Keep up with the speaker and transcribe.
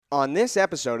On this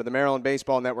episode of the Maryland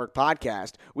Baseball Network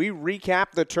podcast, we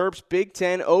recap the Terps' Big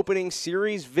Ten opening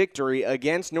series victory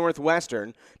against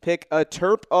Northwestern, pick a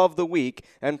Terp of the week,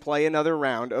 and play another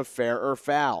round of Fair or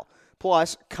Foul.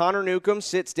 Plus, Connor Newcomb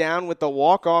sits down with the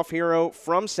walk-off hero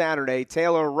from Saturday,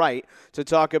 Taylor Wright, to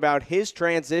talk about his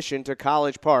transition to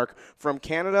College Park from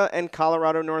Canada and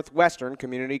Colorado Northwestern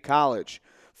Community College.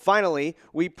 Finally,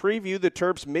 we preview the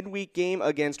Terps' midweek game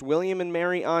against William &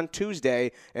 Mary on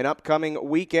Tuesday, an upcoming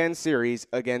weekend series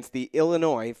against the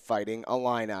Illinois Fighting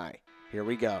Illini. Here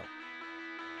we go.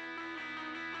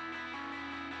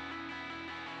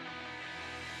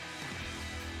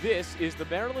 This is the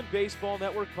Maryland Baseball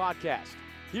Network podcast.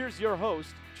 Here's your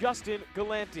host, Justin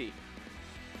Galanti.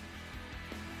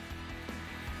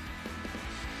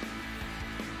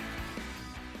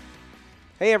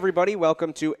 Hey everybody,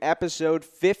 welcome to episode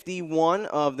 51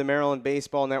 of the Maryland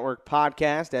Baseball Network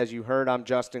podcast. As you heard, I'm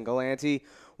Justin Galanti,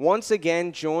 once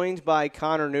again joined by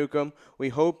Connor Newcomb. We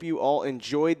hope you all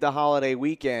enjoyed the holiday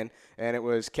weekend, and it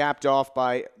was capped off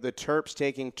by the Terps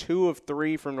taking 2 of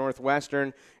 3 from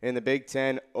Northwestern in the Big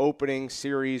Ten opening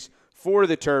series for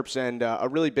the Terps, and a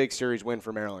really big series win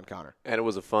for Maryland, Connor. And it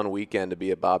was a fun weekend to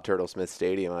be at Bob Turtle Smith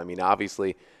Stadium. I mean,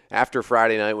 obviously, after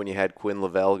Friday night when you had Quinn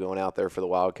Lavelle going out there for the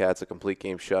Wildcats, a complete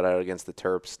game shutout against the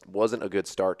Terps, wasn't a good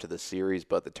start to the series,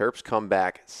 but the Terps come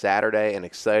back Saturday, an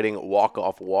exciting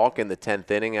walk-off walk in the 10th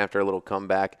inning after a little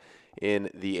comeback in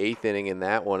the 8th inning in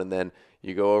that one, and then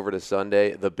you go over to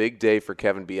Sunday, the big day for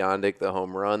Kevin Biondic, the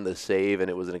home run, the save, and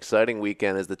it was an exciting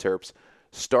weekend as the Terps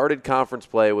started conference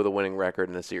play with a winning record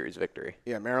and a series victory.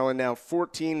 Yeah, Maryland now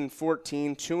 14-14,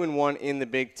 2-1 in the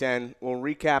Big Ten. We'll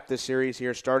recap the series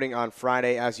here starting on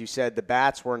Friday. As you said, the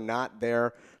bats were not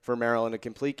there for Maryland. A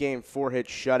complete game 4-hit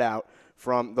shutout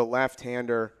from the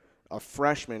left-hander, a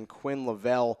freshman, Quinn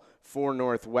Lavelle, for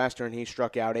Northwestern. He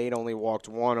struck out 8, only walked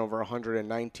 1 over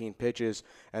 119 pitches.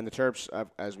 And the Terps,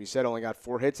 as we said, only got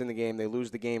 4 hits in the game. They lose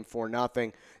the game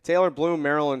 4-0. Taylor Bloom,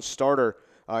 Maryland's starter,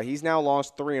 he's now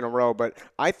lost 3 in a row, but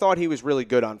I thought he was really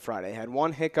good on Friday. Had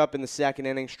 1 hiccup in the second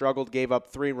inning, struggled, gave up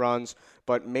 3 runs,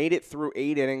 but made it through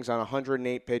 8 innings on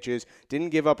 108 pitches, didn't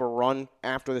give up a run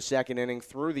after the second inning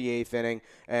through the 8th inning,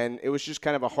 and it was just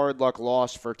kind of a hard luck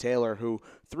loss for Taylor, who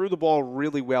threw the ball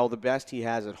really well, the best he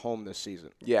has at home this season.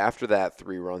 Yeah, after that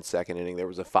 3-run second inning, there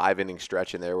was a 5-inning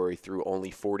stretch in there where he threw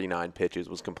only 49 pitches,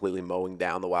 was completely mowing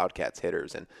down the Wildcats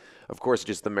hitters, and of course,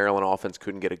 just the Maryland offense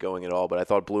couldn't get it going at all, but I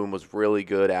thought Bloom was really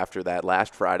good after that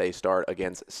last Friday start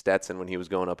against Stetson when he was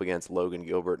going up against Logan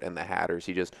Gilbert and the Hatters.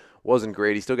 He just wasn't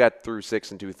great. He still got through 6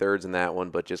 2/3 in that one,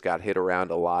 but just got hit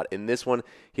around a lot. In this one,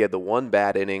 he had the one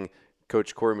bad inning.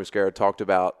 Coach Corey Muscara talked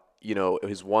about,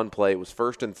 his one play was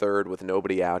 1st and 3rd with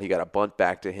nobody out. He got a bunt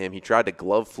back to him. He tried to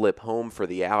glove flip home for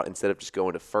the out instead of just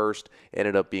going to first.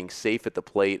 Ended up being safe at the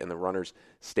plate, and the runners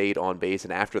stayed on base.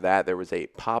 And after that, there was a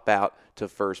pop out to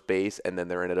first base, and then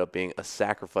there ended up being a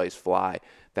sacrifice fly.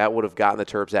 That would have gotten the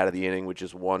Terps out of the inning with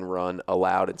just 1 run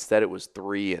allowed. Instead, it was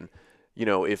 3, and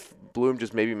if Bloom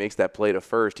just maybe makes that play to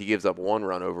first, he gives up 1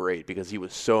 run over 8 because he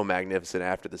was so magnificent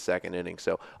after the second inning.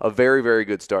 So a very, very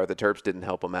good start. The Terps didn't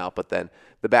help him out, but then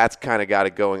the bats kind of got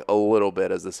it going a little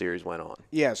bit as the series went on.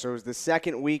 Yeah, so it was the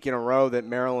second week in a row that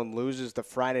Maryland loses the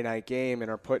Friday night game and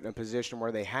are put in a position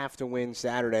where they have to win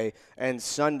Saturday and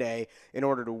Sunday in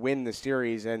order to win the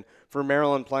series. And for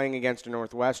Maryland playing against a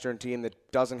Northwestern team that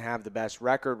doesn't have the best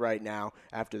record right now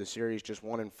after the series, just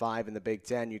 1-5 in the Big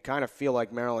Ten, you kind of feel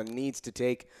like Maryland needs to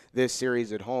take this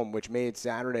series at home, which made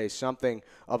Saturday something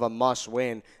of a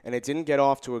must-win, and it didn't get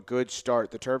off to a good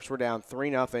start. The Terps were down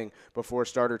 3-0 before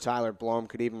starter Tyler Blom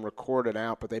could even record an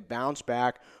out, but they bounced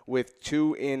back with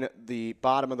 2 in the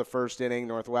bottom of the first inning.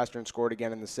 Northwestern scored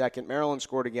again in the second. Maryland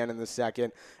scored again in the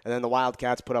second, and then the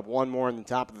Wildcats put up 1 more in the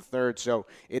top of the third, so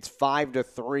it's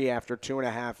 5-3 after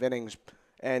 2.5 innings.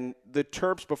 And the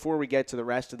Terps, before we get to the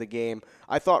rest of the game,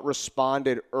 I thought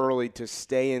responded early to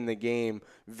stay in the game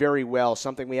very well,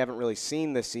 something we haven't really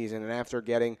seen this season. And after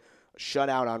getting shut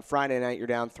out on Friday night, you're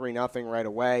down 3-0 right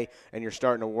away, and you're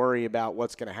starting to worry about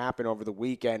what's going to happen over the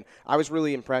weekend. I was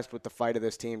really impressed with the fight of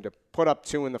this team to put up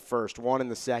 2 in the first, 1 in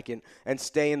the second, and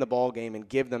stay in the ball game and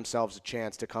give themselves a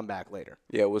chance to come back later.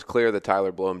 Yeah, it was clear that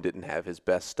Tyler Blom didn't have his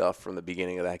best stuff from the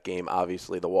beginning of that game.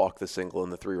 Obviously, the walk, the single,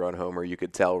 and the 3-run homer, you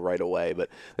could tell right away. But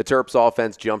the Terps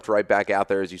offense jumped right back out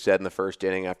there, as you said, in the first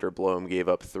inning. After Blom gave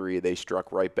up 3, they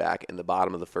struck right back in the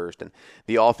bottom of the first. And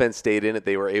the offense stayed in it.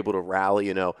 They were able to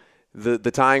rally,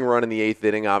 The tying run in the 8th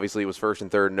inning obviously was 1st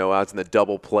and 3rd, no outs, and the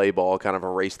double play ball kind of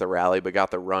erased the rally but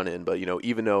got the run in. But,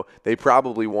 even though they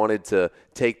probably wanted to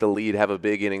take the lead, have a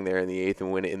big inning there in the 8th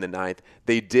and win it in the 9th.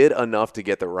 They did enough to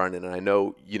get the run in, and I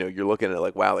know, you're looking at it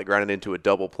like, wow, they grounded into a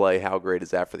double play. How great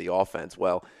is that for the offense?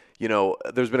 Well,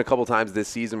 there's been a couple times this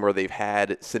season where they've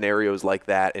had scenarios like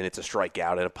that, and it's a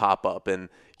strikeout and a pop-up, and,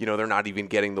 they're not even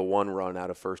getting the one run out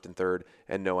of first and third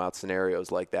and no-out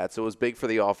scenarios like that. So it was big for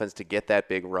the offense to get that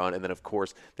big run, and then, of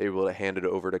course, they were able to hand it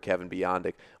over to Kevin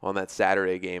Biondic on that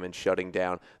Saturday game and shutting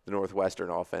down the Northwestern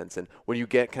offense. And when you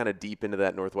get kind of deep into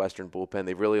that Northwestern bullpen,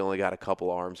 they've really only got a couple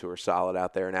arms who are solid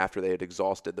out there, and after they had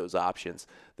exhausted those options,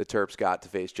 the Terps got to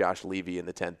face Josh Levy in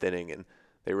the 10th inning, and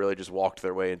they really just walked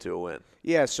their way into a win.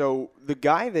 Yeah, so the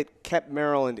guy that kept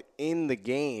Maryland in the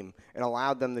game and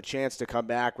allowed them the chance to come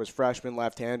back was freshman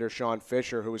left-hander Sean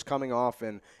Fisher, who was coming off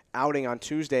an outing on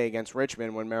Tuesday against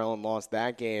Richmond when Maryland lost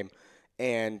that game,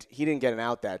 and he didn't get an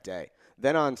out that day.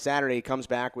 Then on Saturday, he comes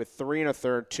back with 3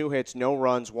 1/3, 2 hits, no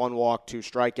runs, 1 walk, 2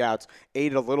 strikeouts,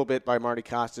 aided a little bit by Marty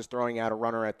Costas throwing out a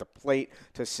runner at the plate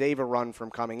to save a run from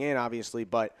coming in, obviously,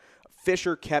 but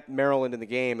Fisher kept Maryland in the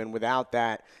game, and without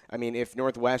that, I mean, if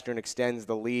Northwestern extends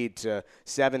the lead to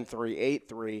 7-3,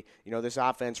 8-3, this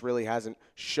offense really hasn't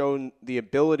shown the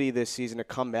ability this season to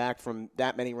come back from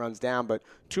that many runs down. But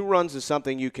 2 runs is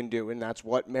something you can do, and that's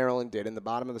what Maryland did. In the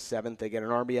bottom of the 7th, they get an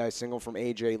RBI single from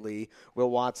A.J. Lee.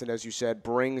 Will Watson, as you said,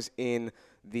 brings in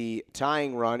the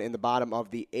tying run in the bottom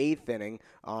of the 8th inning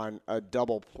on a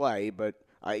double play, but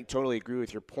I totally agree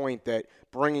with your point that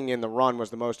bringing in the run was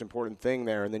the most important thing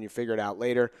there, and then you figure it out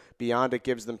later. Biondic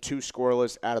gives them 2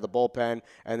 scoreless out of the bullpen,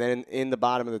 and then in the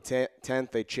bottom of the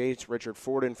 10th, they chase Richard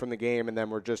Forden from the game, and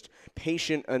then were just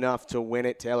patient enough to win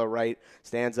it. Taylor Wright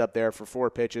stands up there for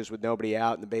 4 pitches with nobody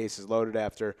out, and the base is loaded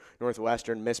after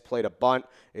Northwestern misplayed a bunt.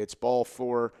 It's ball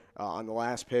 4 on the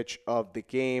last pitch of the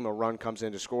game. A run comes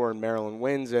in to score, and Maryland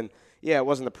wins, and yeah, it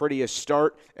wasn't the prettiest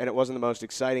start, and it wasn't the most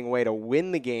exciting way to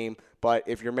win the game, but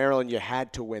if you're Maryland, you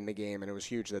had to win the game, and it was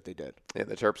huge that they did. Yeah,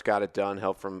 the Terps got it done,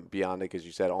 help from Biondic, as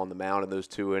you said, on the mound in those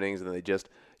 2 innings, and they just,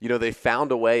 they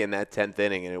found a way in that 10th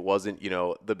inning, and it wasn't,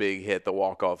 the big hit, the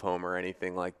walk-off home or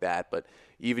anything like that, but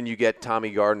even you get Tommy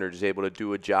Gardner just able to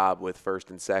do a job with first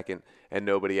and second and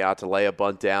nobody out to lay a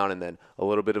bunt down, and then a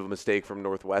little bit of a mistake from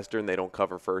Northwestern. They don't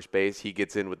cover first base. He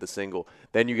gets in with the single.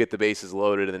 Then you get the bases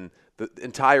loaded, and the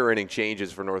entire inning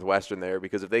changes for Northwestern there,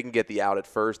 because if they can get the out at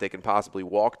first, they can possibly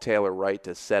walk Taylor Wright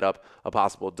to set up a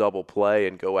possible double play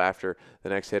and go after the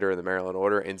next hitter in the Maryland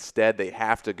order. Instead, they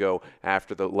have to go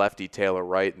after the lefty Taylor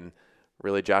Wright, and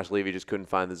really, Josh Levy just couldn't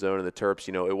find the zone, and the Terps,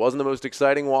 it wasn't the most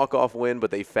exciting walk-off win, but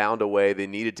they found a way. They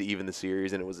needed to even the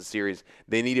series, and it was a series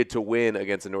they needed to win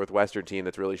against a Northwestern team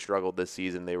that's really struggled this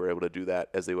season. They were able to do that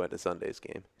as they went to Sunday's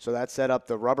game. So that set up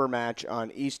the rubber match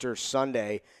on Easter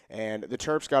Sunday, and the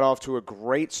Terps got off to a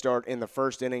great start in the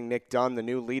first inning. Nick Dunn, the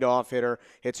new leadoff hitter,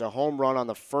 hits a home run on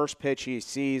the first pitch he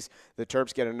sees. The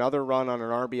Terps get another run on an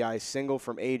RBI single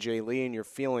from A.J. Lee, and you're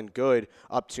feeling good,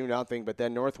 up 2-0. But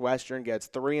then Northwestern gets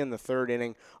 3 in the third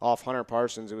inning off Hunter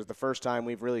Parsons. It was the first time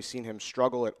we've really seen him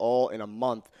struggle at all in a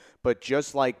month. But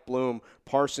just like Bloom,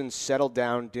 Parsons settled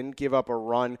down, didn't give up a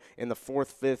run in the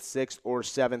 4th, 5th, 6th, or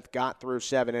 7th, got through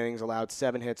 7 innings, allowed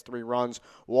 7 hits, 3 runs,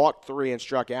 walked 3, and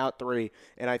struck out 3.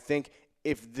 And I think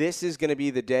if this is going to be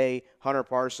the day Hunter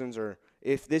Parsons, or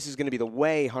if this is going to be the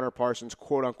way Hunter Parsons,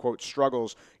 quote-unquote,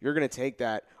 struggles, you're going to take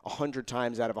that 100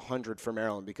 times out of 100 for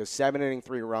Maryland, because 7 inning,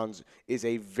 3 runs is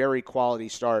a very quality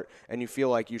start, and you feel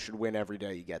like you should win every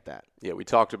day you get that. Yeah, we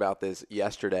talked about this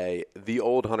yesterday. The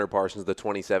old Hunter Parsons, the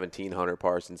 2017 Hunter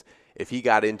Parsons, if he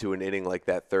got into an inning like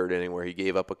that third inning where he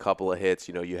gave up a couple of hits,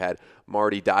 you had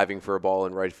Marty diving for a ball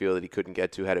in right field that he couldn't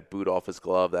get to, had it boot off his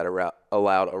glove, that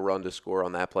allowed a run to score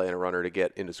on that play and a runner to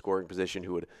get into scoring position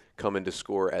who would come in to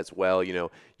score as well. You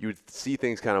would see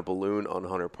things kind of balloon on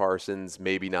Hunter Parsons,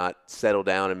 maybe not settle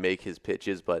down and make his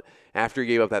pitches, but after he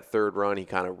gave up that third run, he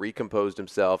kind of recomposed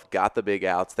himself, got the big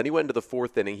outs. Then he went into the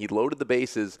 4th inning. He loaded the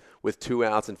bases with 2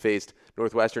 outs and faced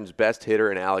Northwestern's best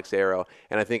hitter in Alex Arrow.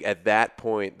 And I think at that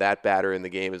point, that batter in the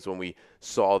game is when we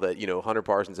saw that, Hunter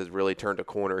Parsons has really turned a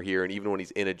corner here. And even when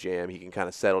he's in a jam, he can kind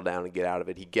of settle down and get out of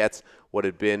it. He gets what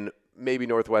had been maybe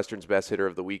Northwestern's best hitter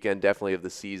of the weekend, definitely of the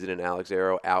season, in Alex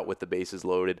Arrow, out with the bases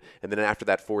loaded. And then after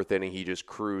that 4th inning, he just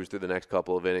cruised through the next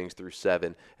couple of innings through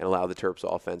 7 and allowed the Terps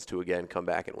offense to again come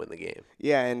back and win the game.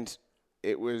 Yeah, and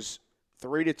it was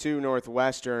 3-2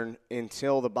 Northwestern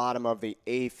until the bottom of the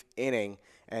 8th inning.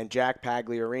 And Jack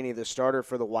Pagliarini, the starter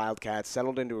for the Wildcats,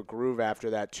 settled into a groove after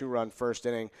that 2-run first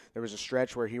inning. There was a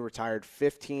stretch where he retired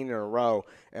 15 in a row,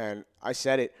 and I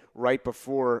said it right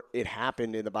before it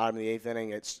happened in the bottom of the 8th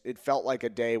inning. It felt like a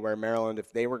day where Maryland,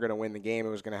 if they were going to win the game, it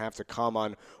was going to have to come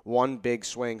on one big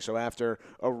swing. So after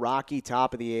a rocky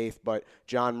top of the 8th, but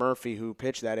John Murphy, who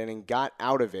pitched that inning, got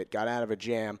out of a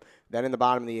jam. Then in the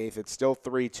bottom of the 8th, it's still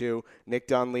 3-2. Nick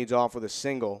Dunn leads off with a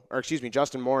single.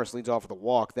 Justin Morris leads off with a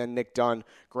walk. Then Nick Dunn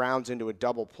grounds into a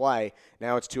double play.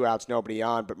 Now it's 2 outs, nobody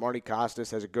on. But Marty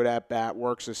Costas has a good at-bat,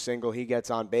 works a single. He gets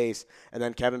on base. And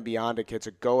then Kevin Biondic hits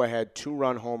a go-ahead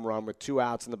 2-run home run with 2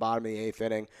 outs in the bottom of the 8th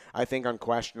inning. I think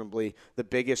unquestionably the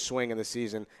biggest swing of the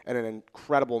season and an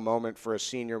incredible moment for a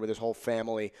senior with his whole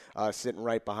family sitting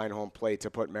right behind home plate to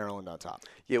put Maryland on top.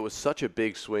 Yeah, it was such a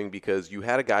big swing because you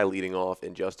had a guy leading off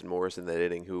in Justin Morris in that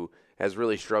inning who has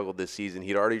really struggled this season.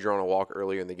 He'd already drawn a walk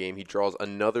earlier in the game. He draws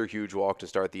another huge walk to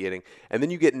start the inning. And then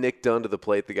you get Nick Dunn to the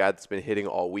plate, the guy that's been hitting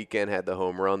all weekend, had the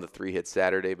home run, the 3-hit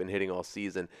Saturday, been hitting all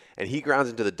season. And he grounds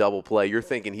into the double play. You're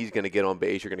thinking he's going to get on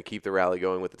base. You're going to keep the rally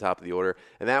going with the top of the order.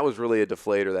 And that was really a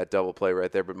deflator, that double play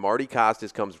right there. But Marty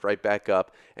Costas comes right back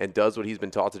up and does what he's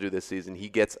been taught to do this season. He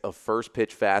gets a first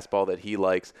pitch fastball that he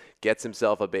likes, gets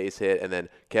himself a base hit, and then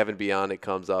Kevin Biondic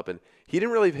comes up and he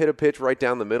didn't really hit a pitch right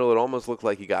down the middle. It almost looked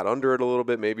like he got under it a little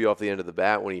bit, maybe off the end of the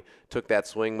bat when he took that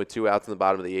swing with 2 outs in the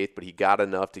bottom of the 8th, but he got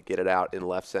enough to get it out in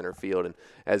left center field. And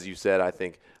as you said, I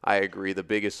think I agree, the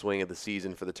biggest swing of the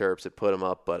season for the Terps that put him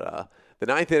up. But the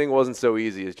 9th inning wasn't so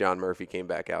easy as John Murphy came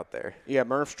back out there. Yeah,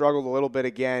 Murph struggled a little bit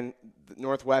again.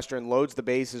 Northwestern loads the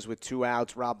bases with 2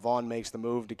 outs. Rob Vaughn makes the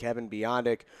move to Kevin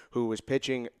Biondic, who was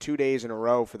pitching 2 days in a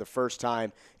row for the first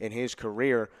time in his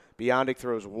career. Biondic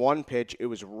throws 1 pitch. It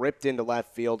was ripped into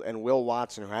left field, and Will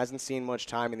Watson, who hasn't seen much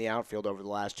time in the outfield over the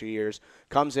last 2 years,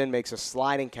 comes in, makes a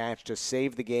sliding catch to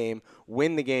save the game,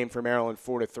 win the game for Maryland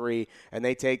 4-3, and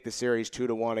they take the series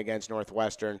 2-1 against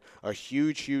Northwestern. A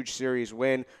huge, huge series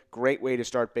win. Great way to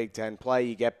start Big Ten play.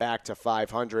 You get back to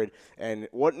 500, and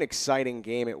what an exciting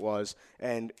game it was.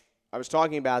 And I was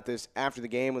talking about this after the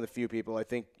game with a few people. I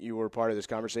think you were part of this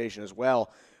conversation as well,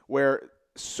 where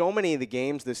so many of the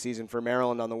games this season for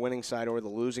Maryland on the winning side or the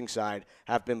losing side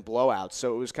have been blowouts.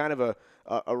 So it was kind of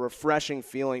a refreshing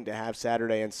feeling to have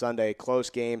Saturday and Sunday, close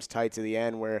games, tight to the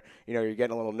end, where you're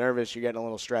getting a little nervous, you're getting a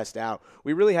little stressed out.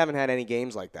 We really haven't had any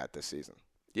games like that this season.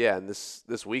 Yeah, and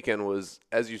this weekend was,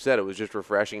 as you said, it was just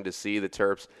refreshing to see the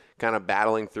Terps kind of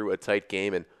battling through a tight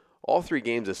game. And all 3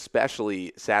 games,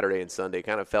 especially Saturday and Sunday,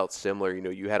 kind of felt similar.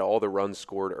 You had all the runs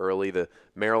scored early. The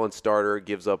Maryland starter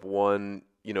gives up 1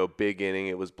 big inning.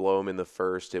 It was Blome in the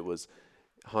first. It was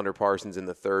Hunter Parsons in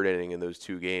the 3rd inning in those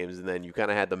 2 games. And then you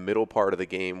kind of had the middle part of the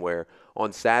game where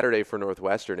on Saturday for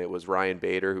Northwestern, it was Ryan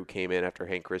Bader who came in after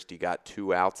Hank Christie got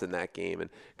 2 outs in that game and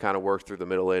kind of worked through the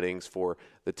middle innings for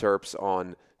the Terps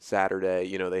on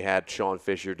Saturday. They had Sean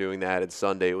Fisher doing that. And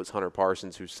Sunday it was Hunter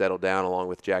Parsons who settled down along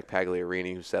with Jack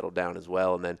Pagliarini who settled down as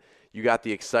well. And then you got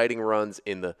the exciting runs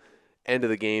in the end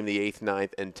of the game, the 8th,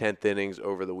 9th, and 10th innings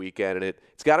over the weekend. And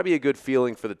it's got to be a good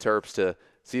feeling for the Terps to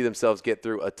see themselves get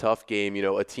through a tough game.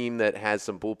 A team that has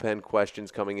some bullpen questions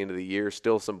coming into the year,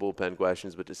 still some bullpen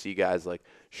questions, but to see guys like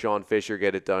Sean Fisher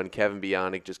get it done, Kevin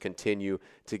Biondic just continue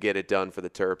to get it done for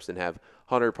the Terps, and have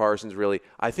Hunter Parsons really,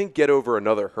 I think, get over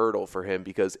another hurdle for him,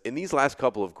 because in these last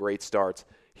couple of great starts,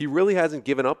 he really hasn't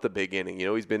given up the big inning.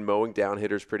 He's been mowing down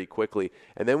hitters pretty quickly.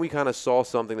 And then we kind of saw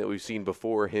something that we've seen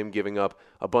before, him giving up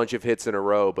a bunch of hits in a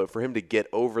row. But for him to get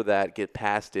over that, get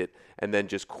past it, and then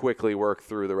just quickly work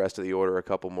through the rest of the order a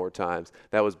couple more times,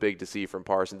 that was big to see from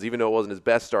Parsons. Even though it wasn't his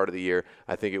best start of the year,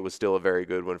 I think it was still a very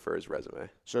good one for his resume.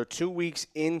 So 2 weeks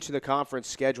into the conference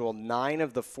schedule, 9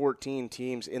 of the 14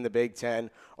 teams in the Big Ten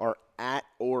are at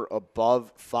or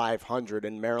above 500,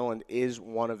 and Maryland is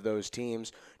one of those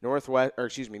teams.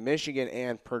 Michigan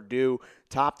and Purdue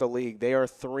top the league. They are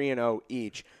 3-0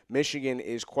 each. Michigan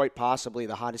is quite possibly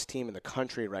the hottest team in the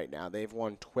country right now. They've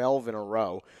won 12 in a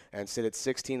row and sit at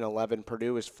 16-11.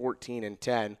 Purdue is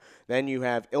 14-10. Then you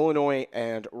have Illinois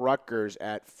and Rutgers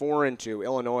at 4-2.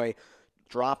 Illinois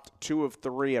dropped 2 of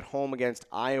 3 at home against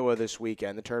Iowa this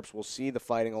weekend. The Terps will see the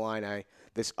Fighting Illini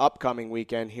this upcoming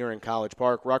weekend here in College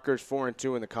Park. Rutgers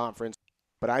 4-2 in the conference.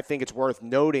 But I think it's worth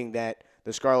noting that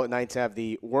the Scarlet Knights have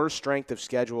the worst strength of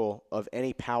schedule of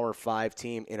any Power 5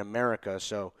 team in America.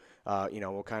 So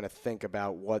we'll kind of think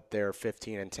about what their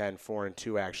 15-10,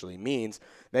 4-2 actually means.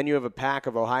 Then you have a pack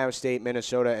of Ohio State,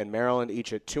 Minnesota, and Maryland,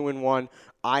 each at 2-1.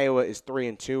 Iowa is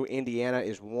 3-2. Indiana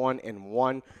is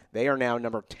 1-1. They are now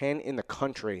number 10 in the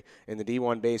country in the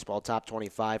D1 baseball top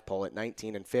 25 poll at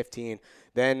 19-15.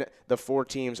 Then the 4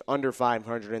 teams under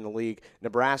 500 in the league: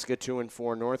 Nebraska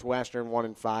 2-4, Northwestern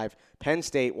 1-5, Penn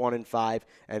State 1-5,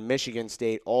 and Michigan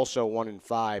State also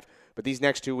 1-5. But these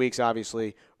next 2 weeks,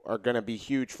 obviously, are going to be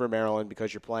huge for Maryland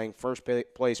because you're playing first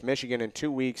place Michigan in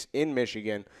 2 weeks in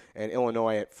Michigan, and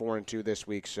Illinois at 4-2 this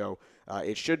week. So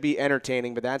it should be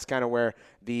entertaining, but that's kind of where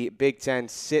the Big Ten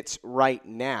sits right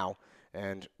now.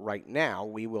 And right now,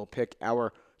 we will pick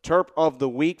our Terp of the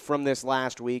week from this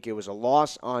last week. It was a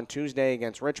loss on Tuesday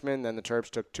against Richmond. Then the Terps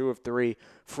took 2 of 3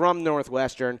 from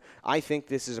Northwestern. I think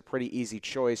this is a pretty easy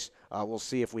choice. We'll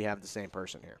see if we have the same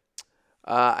person here.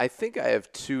 I think I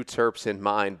have 2 Terps in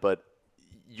mind, but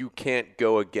you can't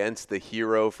go against the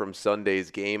hero from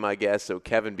Sunday's game, I guess. So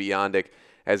Kevin Biondic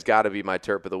has got to be my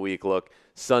Terp of the week. Look,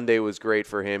 Sunday was great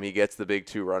for him. He gets the big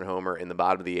 2-run homer in the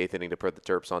bottom of the 8th inning to put the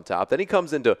Terps on top. Then he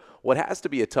comes into what has to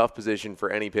be a tough position for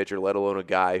any pitcher, let alone a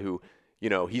guy who,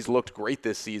 he's looked great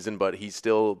this season, but he's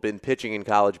still been pitching in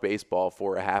college baseball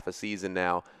for a half a season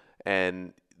now.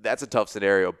 And that's a tough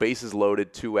scenario. Bases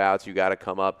loaded, 2 outs. You got to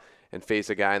come up and face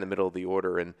a guy in the middle of the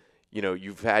order. And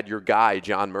you've had your guy,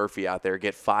 John Murphy, out there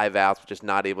get 5 outs, but just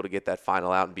not able to get that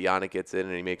final out. And Biondic gets in,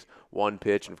 and he makes 1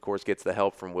 pitch, and, of course, gets the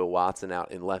help from Will Watson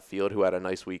out in left field, who had a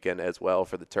nice weekend as well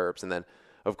for the Terps. And then,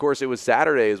 of course, it was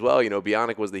Saturday as well.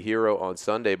 Biondic was the hero on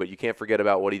Sunday, but you can't forget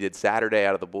about what he did Saturday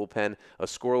out of the bullpen, a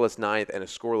scoreless 9th and a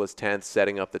scoreless 10th,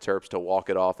 setting up the Terps to walk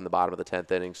it off in the bottom of the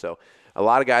 10th inning. So a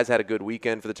lot of guys had a good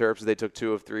weekend for the Terps. They took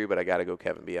 2 of 3, but I got to go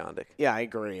Kevin Biondic. Yeah, I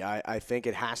agree. I think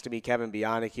it has to be Kevin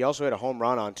Biondic. He also had a home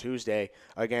run on Tuesday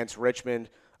against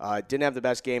Richmond. Didn't have the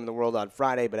best game in the world on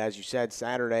Friday, but as you said,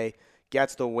 Saturday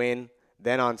gets the win.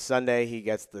 Then on Sunday, he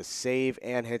gets the save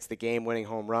and hits the game-winning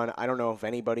home run. I don't know if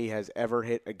anybody has ever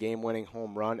hit a game-winning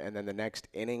home run and then the next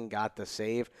inning got the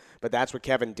save, but that's what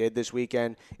Kevin did this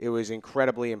weekend. It was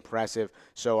incredibly impressive,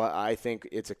 so I think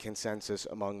it's a consensus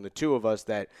among the 2 of us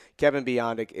that Kevin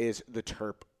Biondic is the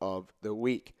Terp of the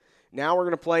week. Now we're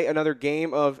going to play another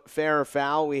game of Fair or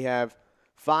Foul. We have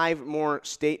 5 more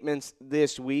statements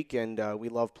this week, and we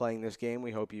love playing this game. We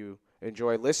hope you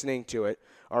enjoy listening to it.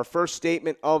 Our first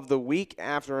statement of the week: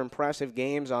 after impressive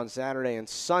games on Saturday and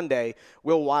Sunday,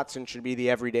 Will Watson should be the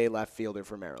everyday left fielder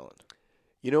for Maryland.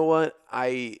 You know what?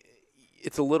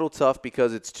 It's a little tough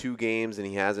because it's 2 games and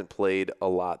he hasn't played a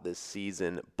lot this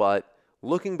season. But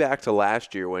looking back to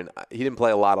last year when he didn't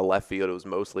play a lot of left field, it was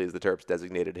mostly as the Terps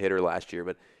designated hitter last year.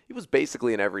 But he was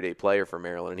basically an everyday player for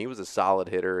Maryland, and he was a solid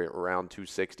hitter around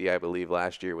 260, I believe,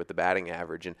 last year with the batting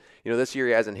average. And, this year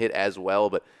he hasn't hit as well,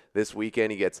 but this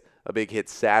weekend he gets a big hit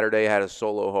Saturday, had a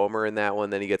solo homer in that one.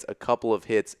 Then he gets a couple of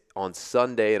hits on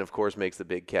Sunday and, of course, makes the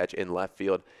big catch in left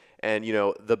field. And,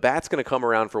 the bat's going to come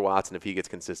around for Watson if he gets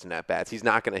consistent at-bats. He's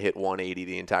not going to hit 180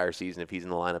 the entire season if he's in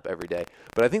the lineup every day.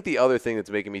 But I think the other thing that's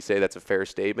making me say that's a fair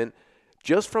statement,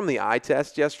 just from the eye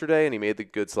test yesterday, and he made the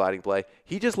good sliding play,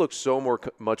 he just looked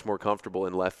much more comfortable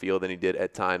in left field than he did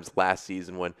at times last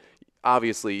season when,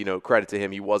 obviously, credit to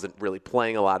him, he wasn't really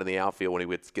playing a lot in the outfield when he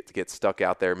would get stuck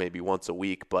out there maybe once a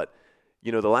week. But,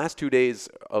 the last 2 days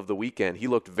of the weekend, he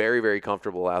looked very, very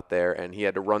comfortable out there, and he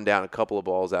had to run down a couple of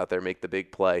balls out there, make the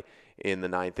big play in the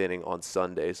 9th inning on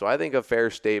Sunday. So I think a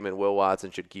fair statement, Will Watson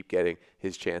should keep getting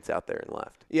his chance out there in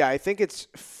left. Yeah, I think it's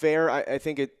fair. I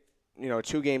think a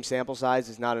 2-game sample size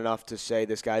is not enough to say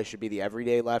this guy should be the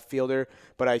everyday left fielder,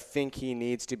 but I think he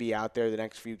needs to be out there the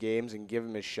next few games and give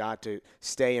him his shot to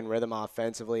stay in rhythm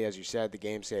offensively. As you said, the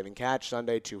game-saving catch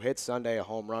Sunday, 2 hits Sunday, a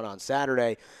home run on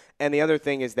Saturday. And the other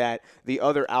thing is that the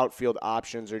other outfield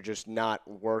options are just not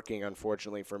working,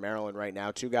 unfortunately, for Maryland right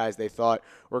now. 2 guys they thought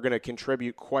were going to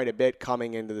contribute quite a bit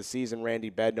coming into the season,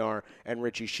 Randy Bednar and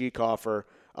Richie Schieckhofer,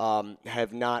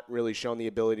 have not really shown the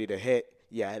ability to hit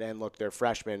yet. And look, they're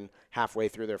freshmen, halfway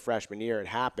through their freshman year. It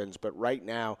happens. But right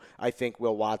now, I think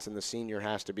Will Watson, the senior,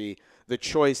 has to be the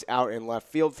choice out in left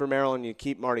field for Maryland. You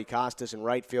keep Marty Costas in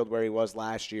right field where he was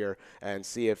last year and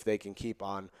see if they can keep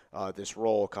on this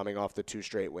roll coming off the 2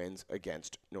 straight wins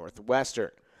against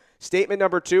Northwestern. Statement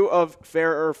number 2 of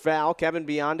Fair or Foul: Kevin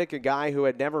Biondic, a guy who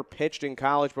had never pitched in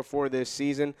college before this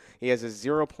season. He has a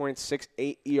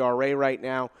 0.68 ERA right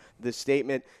now. The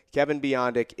statement: Kevin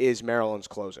Biondic is Maryland's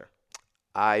closer.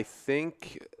 I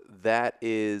think that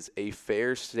is a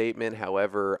fair statement.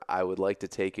 However, I would like to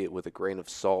take it with a grain of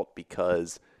salt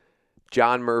because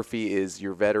John Murphy is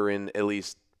your veteran, at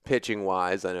least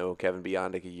pitching-wise. I know Kevin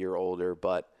Biondic a year older,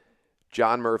 but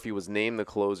John Murphy was named the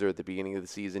closer at the beginning of the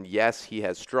season. Yes, he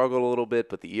has struggled a little bit,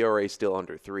 but the ERA is still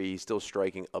under 3. He's still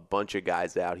striking a bunch of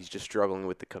guys out. He's just struggling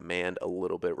with the command a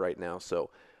little bit right now. So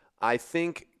I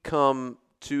think come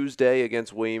Tuesday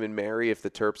against William and Mary, if the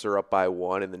Terps are up by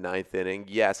 1 in the 9th inning,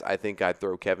 yes, I think I'd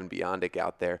throw Kevin Biondic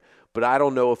out there. But I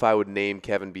don't know if I would name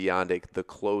Kevin Biondic the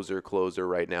closer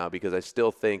right now, because I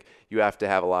still think you have to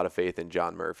have a lot of faith in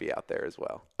John Murphy out there as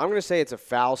well. I'm going to say it's a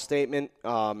foul statement.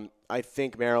 I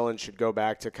think Maryland should go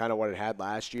back to kind of what it had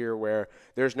last year, where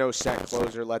there's no set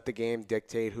closer. Let the game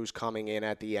dictate who's coming in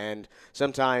at the end.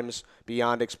 Sometimes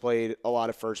Biondic's played a lot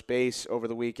of first base over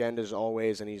the weekend, as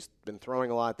always, and he's been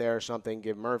throwing a lot there or something.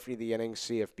 Give Murphy the innings,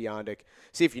 see if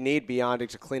you need Biondic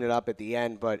to clean it up at the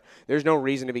end. But there's no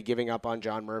reason to be giving up on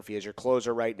John Murphy as your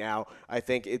closer right now. I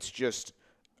think it's just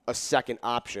a second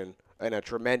option, and a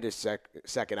tremendous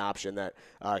second option that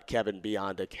Kevin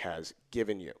Biondic has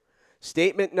given you.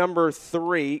 Statement number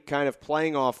 3, kind of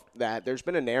playing off that, there's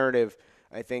been a narrative,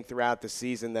 I think, throughout the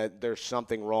season that there's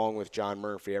something wrong with John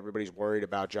Murphy. Everybody's worried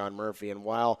about John Murphy. And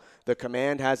while the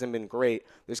command hasn't been great,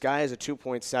 this guy has a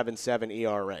 2.77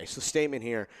 ERA. So statement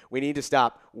here, we need to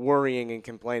stop worrying and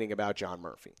complaining about John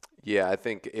Murphy. Yeah, I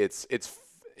think it's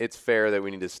fair that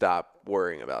we need to stop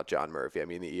worrying about John Murphy. I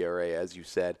mean, the ERA, as you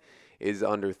said, is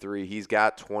under 3. He's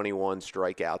got 21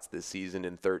 strikeouts this season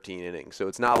in 13 innings. So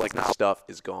it's not like the stuff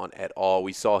is gone at all.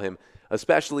 We saw him,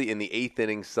 especially in the 8th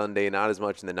inning Sunday, not as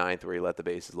much in the 9th where he let the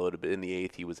bases loaded, but in the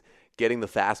 8th he was getting the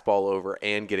fastball over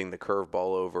and getting the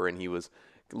curveball over, and he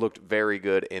looked very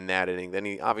good in that inning. Then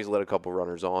he obviously let a couple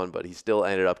runners on, but he still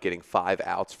ended up getting 5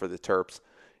 outs for the Terps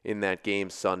in that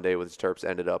game Sunday, with the Terps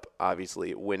ended up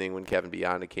obviously winning when Kevin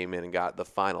Biondic came in and got the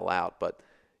final out. But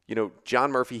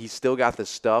John Murphy, he's still got the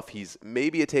stuff.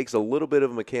 Maybe it takes a little bit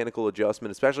of a mechanical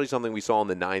adjustment, especially something we saw in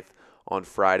the 9th on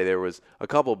Friday. There was a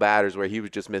couple batters where he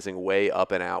was just missing way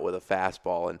up and out with a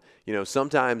fastball. And,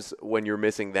 sometimes when you're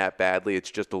missing that badly,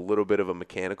 it's just a little bit of a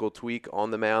mechanical tweak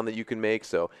on the mound that you can make.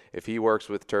 So if he works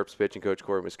with Terps pitching coach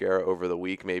Corey Muscara over the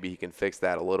week, maybe he can fix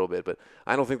that a little bit. But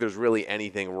I don't think there's really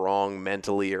anything wrong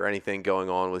mentally or anything going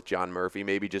on with John Murphy.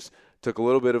 Maybe just took a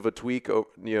little bit of a tweak,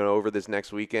 over this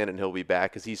next weekend, and he'll be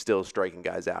back because he's still striking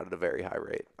guys out at a very high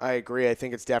rate. I agree. I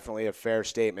think it's definitely a fair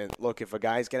statement. Look, if a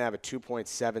guy's going to have a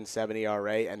 2.77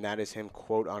 ERA and that is him,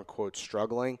 quote-unquote,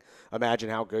 struggling, imagine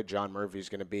how good John Murphy's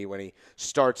going to be when he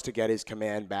starts to get his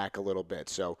command back a little bit.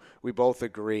 So we both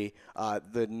agree.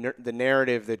 The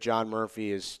narrative that John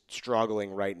Murphy is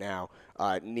struggling right now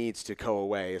needs to go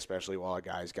away, especially while a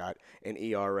guy's got an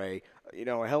ERA,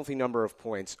 a healthy number of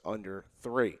points under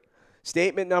 3.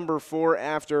 Statement number 4,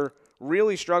 after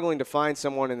really struggling to find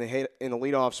someone in the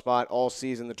leadoff spot all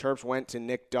season, the Terps went to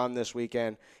Nick Dunn this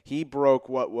weekend. He broke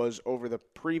what was, over the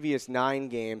previous 9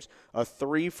 games, a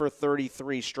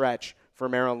 3-for-33 stretch for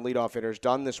Maryland leadoff hitters.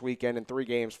 Dunn this weekend in 3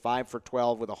 games,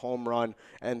 5-for-12 with a home run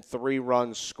and 3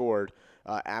 runs scored.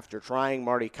 After trying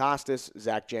Marty Costas,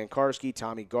 Zach Jankarski,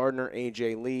 Tommy Gardner,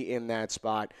 A.J. Lee in that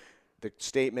spot, the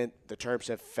statement, the Terps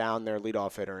have found their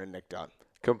leadoff hitter in Nick Dunn.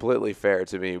 Completely fair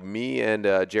to me. Me and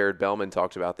Jared Bellman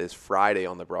talked about this Friday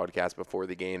on the broadcast before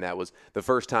the game. That was the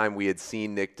first time we had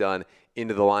seen Nick Dunn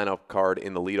into the lineup card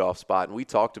in the leadoff spot. And we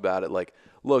talked about it like,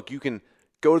 look, you can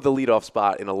go to the leadoff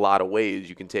spot in a lot of ways.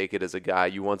 You can take it as a guy,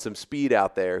 you want some speed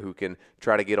out there who can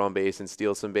try to get on base and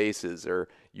steal some bases, or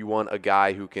you want a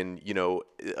guy who can,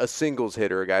 a singles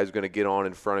hitter, a guy who's going to get on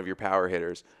in front of your power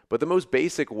hitters. But the most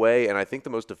basic way, and I think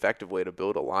the most effective way to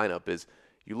build a lineup, is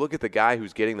you look at the guy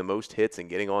who's getting the most hits and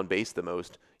getting on base the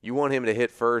most. You want him to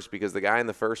hit first because the guy in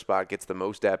the first spot gets the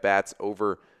most at-bats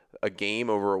over a game,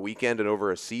 over a weekend, and over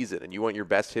a season. And you want your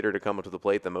best hitter to come up to the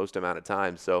plate the most amount of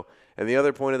times. So, and the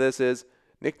other point of this is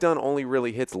Nick Dunn only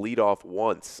really hits leadoff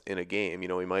once in a game. He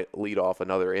might lead off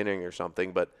another inning or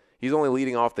something, but he's only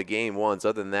leading off the game once.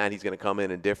 Other than that, he's going to come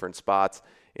in different spots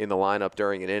in the lineup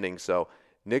during an inning. So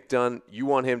Nick Dunn, you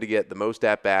want him to get the most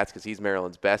at-bats because he's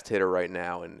Maryland's best hitter right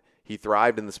now, and he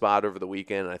thrived in the spot over the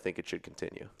weekend, and I think it should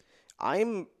continue.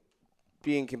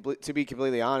 To be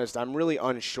completely honest, I'm really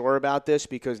unsure about this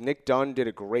because Nick Dunn did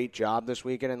a great job this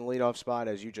weekend in the leadoff spot,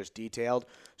 as you just detailed.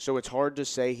 So it's hard to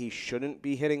say he shouldn't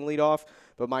be hitting leadoff.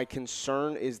 But my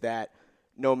concern is that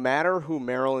no matter who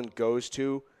Maryland goes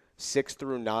to, 6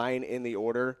 through 9 in the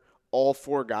order, all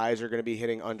 4 guys are going to be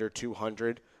hitting under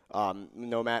 200.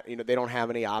 No matter, they don't have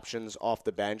any options off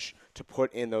the bench to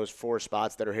put in those 4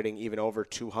 spots that are hitting even over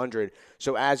 200.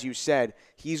 So as you said,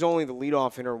 he's only the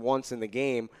leadoff hitter once in the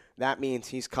game. That means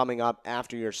he's coming up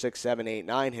after your 6, 7, 8,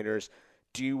 9 hitters.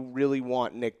 Do you really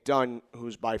want Nick Dunn,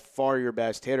 who's by far your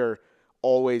best hitter,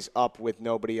 always up with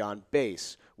nobody on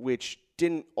base, which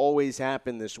didn't always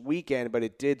happen this weekend, but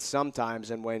it did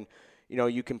sometimes. And when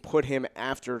you can put him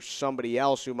after somebody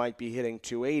else who might be hitting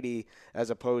 280 as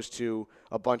opposed to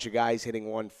a bunch of guys hitting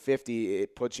 150.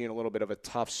 It puts you in a little bit of a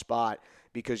tough spot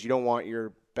because you don't want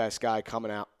your best guy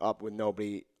coming up with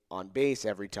nobody on base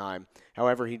every time.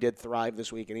 However, he did thrive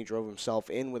this week, and he drove himself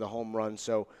in with a home run.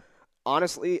 So,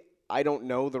 honestly, I don't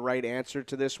know the right answer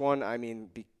to this one. I mean,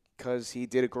 because he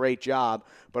did a great job,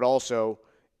 but also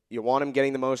you want him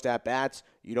getting the most at-bats.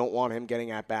 You don't want him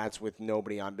getting at-bats with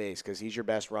nobody on base because he's your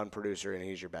best run producer and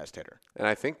he's your best hitter. And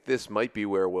I think this might be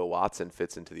where Will Watson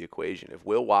fits into the equation. If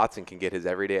Will Watson can get his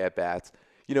everyday at-bats,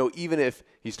 even if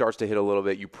he starts to hit a little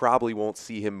bit, you probably won't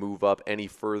see him move up any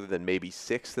further than maybe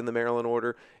 6th in the Maryland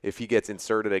order. If he gets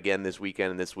inserted again this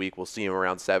weekend and this week, we'll see him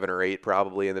around 7 or 8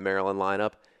 probably in the Maryland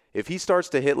lineup. If he starts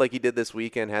to hit like he did this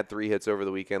weekend, had 3 hits over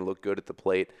the weekend, looked good at the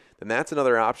plate, then that's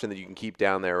another option that you can keep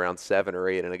down there around 7 or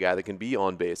 8 and a guy that can be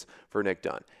on base for Nick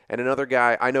Dunn. And another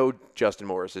guy, I know Justin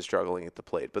Morris is struggling at the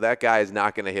plate, but that guy is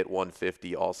not going to hit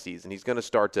 150 all season. He's going to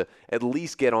start to at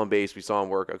least get on base. We saw him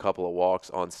work a couple of walks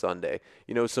on Sunday.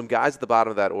 Some guys at the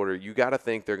bottom of that order, you got to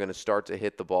think they're going to start to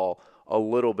hit the ball a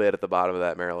little bit at the bottom of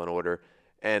that Maryland order.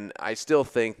 And I still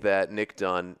think that Nick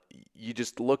Dunn, you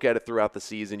just look at it throughout the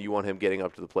season, you want him getting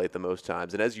up to the plate the most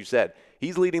times. And as you said,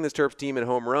 he's leading this Terps team in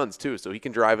home runs too, so he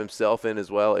can drive himself in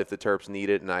as well if the Terps need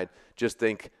it. And I just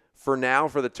think for now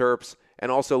for the Terps,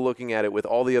 and also looking at it with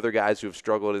all the other guys who have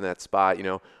struggled in that spot,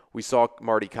 we saw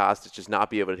Marty Costas just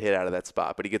not be able to hit out of that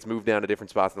spot, but he gets moved down to different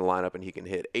spots in the lineup and he can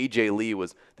hit. A.J. Lee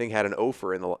had an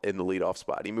offer in the leadoff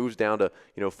spot. He moves down to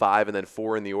 5 and then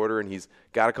 4 in the order, and he's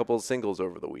got a couple of singles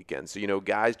over the weekend. So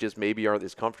guys just maybe aren't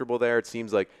as comfortable there. It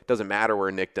seems like it doesn't matter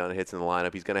where Nick Dunn hits in the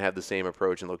lineup. He's going to have the same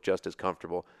approach and look just as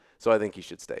comfortable. So I think he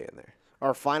should stay in there.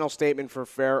 Our final statement for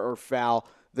fair or foul: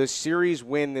 the series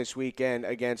win this weekend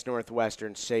against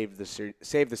Northwestern saved the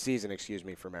season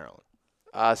for Maryland.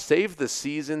 Save the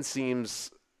season seems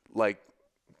like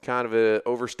kind of an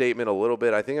overstatement a little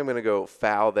bit. I think I'm going to go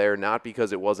foul there, not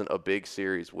because it wasn't a big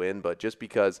series win, but just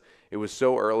because it was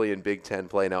so early in Big Ten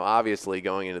play. Now, obviously,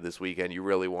 going into this weekend, you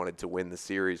really wanted to win the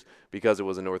series because it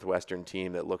was a Northwestern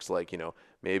team that looks like,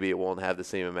 maybe it won't have the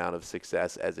same amount of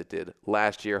success as it did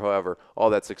last year. However, all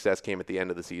that success came at the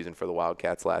end of the season for the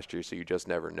Wildcats last year, so you just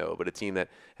never know. But a team that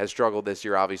has struggled this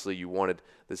year, obviously you wanted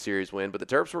the series win. But the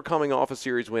Terps were coming off a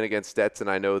series win against Stetson.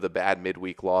 I know the bad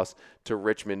midweek loss to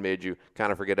Richmond made you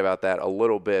kind of forget about that a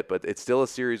little bit, but it's still a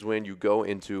series win. You go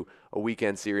into a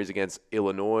weekend series against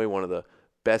Illinois, one of the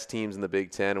best teams in the Big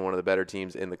Ten and one of the better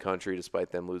teams in the country,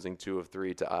 despite them losing 2 of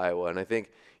 3 to Iowa. And I think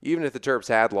even if the Terps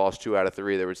had lost 2 out of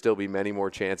 3, there would still be many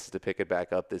more chances to pick it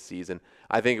back up this season.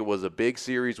 I think it was a big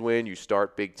series win. You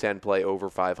start Big Ten play over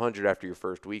 500 after your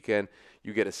first weekend.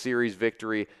 You get a series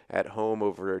victory at home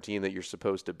over a team that you're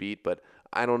supposed to beat, but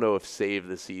I don't know if save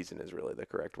the season is really the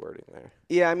correct wording there.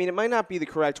 Yeah, I mean, it might not be the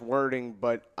correct wording,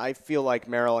 but I feel like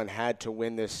Maryland had to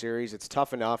win this series. It's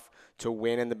tough enough to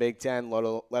win in the Big Ten,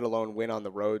 let alone win on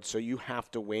the road. So you have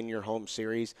to win your home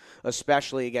series,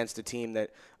 especially against a team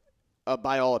that,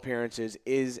 by all appearances,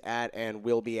 is at and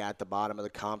will be at the bottom of the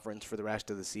conference for the rest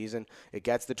of the season. It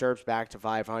gets the Terps back to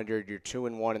 500. You're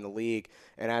 2-1 in the league.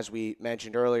 And as we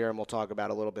mentioned earlier, and we'll talk about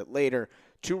a little bit later,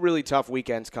 2 really tough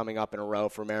weekends coming up in a row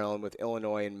for Maryland with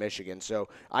Illinois and Michigan. So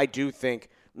I do think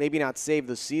maybe not save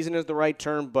the season is the right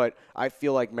term, but I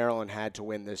feel like Maryland had to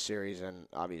win this series, and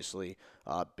obviously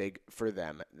big for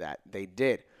them that they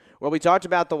did. Well, we talked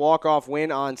about the walk-off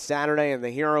win on Saturday, and the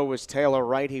hero was Taylor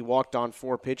Wright. He walked on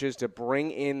 4 pitches to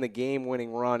bring in the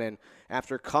game-winning run, and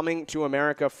after coming to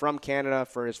America from Canada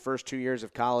for his first 2 years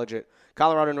of college at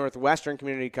Colorado Northwestern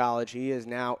Community College, he is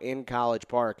now in College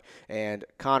Park, and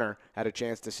Connor had a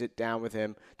chance to sit down with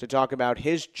him to talk about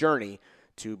his journey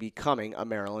to becoming a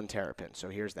Maryland Terrapin. So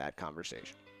here's that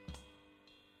conversation.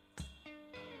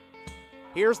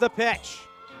 Here's the pitch.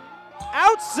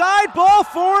 Outside, ball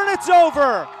 4, and it's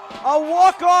over. A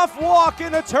walk-off walk,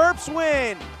 and the Terps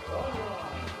win.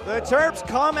 The Terps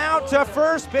come out to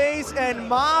first base and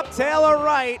mob Taylor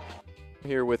Wright.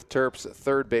 Here with Terps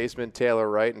third baseman Taylor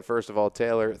Wright. And first of all,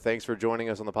 Taylor, thanks for joining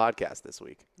us on the podcast this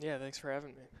week. Yeah, thanks for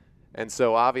having me. And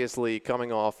so obviously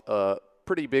coming off a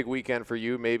pretty big weekend for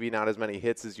you, maybe not as many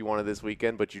hits as you wanted this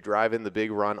weekend, but you drive in the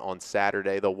big run on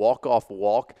Saturday, the walk-off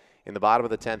walk in the bottom of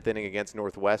the 10th inning against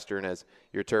Northwestern, as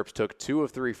your Terps took 2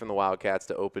 of 3 from the Wildcats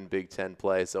to open Big Ten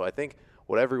play. So I think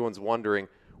what everyone's wondering,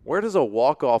 where does a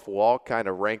walk-off walk kind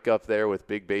of rank up there with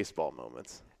big baseball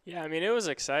moments? Yeah, I mean, it was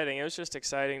exciting. It was just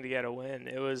exciting to get a win.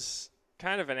 It was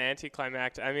kind of an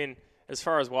anticlimactic. I mean, as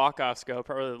far as walk-offs go,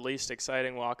 probably the least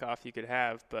exciting walk-off you could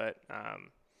have. But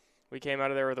we came out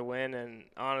of there with a win, and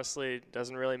honestly, it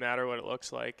doesn't really matter what it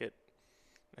looks like.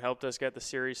 It helped us get the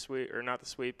series sweep, or not the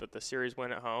sweep, but the series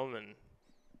win at home, and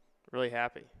really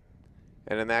happy.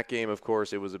 And in that game, of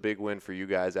course, it was a big win for you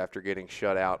guys after getting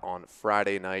shut out on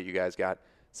Friday night. You guys got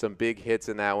some big hits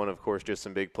in that one. Of course, just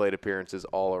some big plate appearances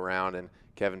all around. And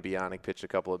Kevin Bionic pitched a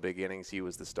couple of big innings. He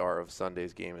was the star of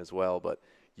Sunday's game as well. But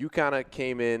you kind of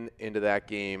came into that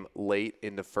game late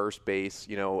into first base.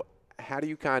 You know, how do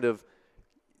you kind of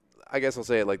 – I guess I'll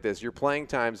say it like this. Your playing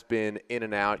time's been in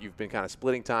and out. You've been kind of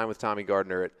splitting time with Tommy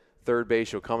Gardner at third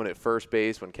base. You'll come in at first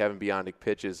base when Kevin Bionic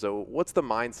pitches. So what's the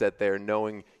mindset there,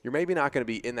 knowing you're maybe not going to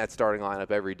be in that starting lineup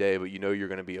every day, but you know you're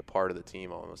going to be a part of the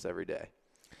team almost every day?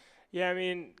 Yeah, I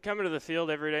mean, coming to the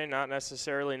field every day, not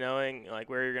necessarily knowing like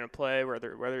where you're going to play,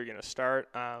 whether you're going to start,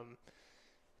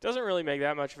 doesn't really make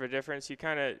that much of a difference. You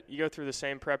go through the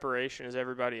same preparation as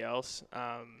everybody else.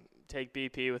 Take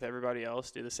BP with everybody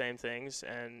else, do the same things,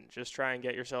 and just try and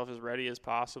get yourself as ready as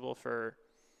possible for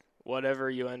whatever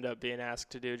you end up being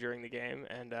asked to do during the game.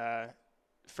 And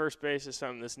first base is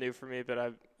something that's new for me,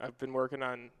 but I've been working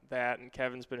on that, and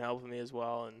Kevin's been helping me as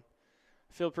well. And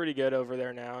I feel pretty good over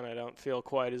there now, and I don't feel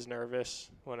quite as nervous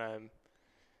when I'm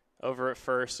over at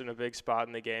first in a big spot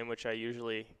in the game, which I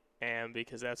usually am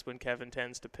because that's when Kevin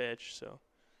tends to pitch. So.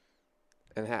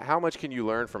 And how much can you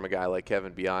learn from a guy like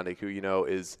Kevin Bionic, who, you know,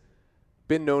 is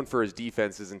been known for his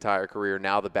defense his entire career?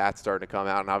 Now the bat's starting to come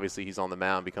out, and obviously he's on the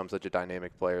mound, become such a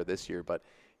dynamic player this year. But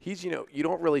he's, you know, you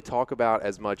don't really talk about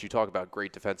as much. You talk about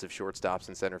great defensive shortstops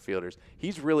and center fielders.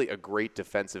 He's really a great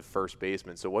defensive first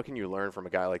baseman. So what can you learn from a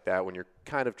guy like that when you're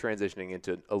kind of transitioning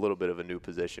into a little bit of a new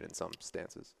position in some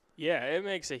stances? Yeah, it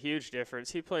makes a huge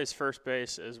difference. He plays first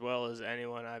base as well as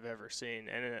anyone I've ever seen.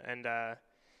 And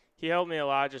he helped me a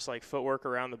lot, just like footwork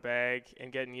around the bag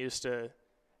and getting used to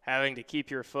having to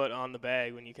keep your foot on the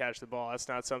bag when you catch the ball. That's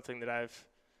not something that I've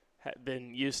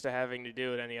been used to having to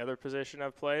do at any other position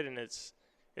I've played, and it's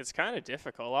kind of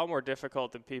difficult, a lot more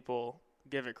difficult than people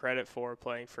give it credit for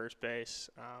playing first base.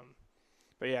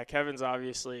 But, yeah, Kevin's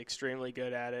obviously extremely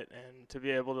good at it, and to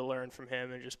be able to learn from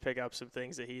him and just pick up some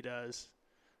things that he does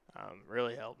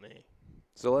really helped me.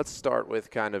 So let's start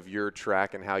with kind of your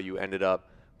track and how you ended up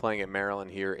playing at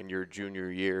Maryland here in your junior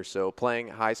year. So playing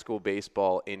high school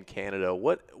baseball in Canada,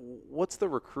 what's the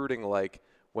recruiting like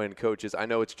when coaches – I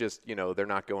know it's just, you know, they're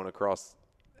not going across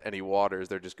any waters,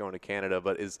 they're just going to Canada,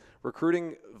 but is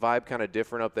recruiting vibe kind of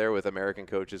different up there with American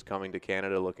coaches coming to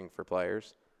Canada looking for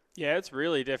players? Yeah, it's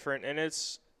really different, and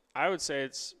I would say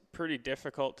it's pretty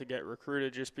difficult to get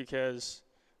recruited just because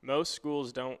most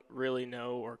schools don't really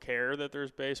know or care that there's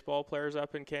baseball players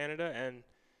up in Canada, and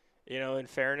you know, in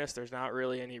fairness, there's not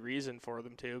really any reason for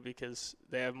them to because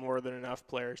they have more than enough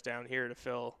players down here to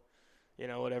fill, you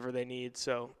know, whatever they need.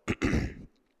 So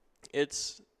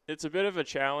it's a bit of a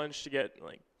challenge to get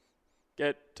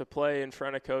to play in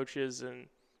front of coaches and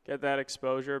get that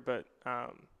exposure. But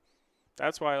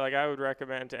that's why, I would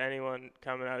recommend to anyone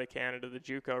coming out of Canada, the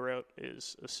JUCO route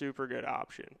is a super good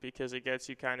option because it gets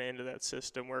you kind of into that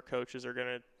system where coaches are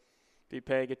going to be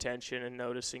paying attention and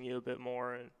noticing you a bit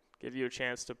more and give you a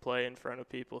chance to play in front of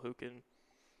people who can,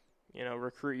 you know,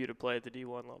 recruit you to play at the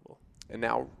D1 level. And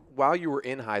now, while you were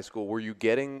in high school, were you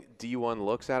getting D1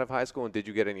 looks out of high school, and did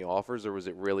you get any offers, or was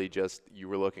it really just you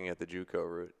were looking at the JUCO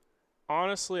route?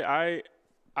 Honestly, I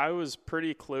was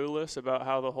pretty clueless about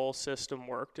how the whole system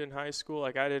worked in high school.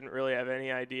 I didn't really have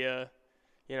any idea,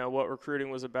 you know, what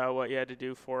recruiting was about, what you had to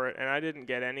do for it, and I didn't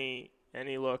get any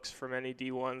looks from any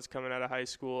D1s coming out of high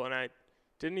school, and I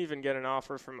didn't even get an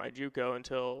offer from my JUCO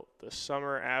until the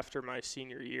summer after my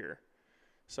senior year.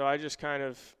 So I just kind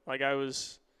of, I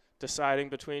was deciding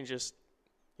between just,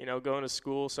 you know, going to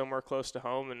school somewhere close to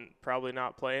home and probably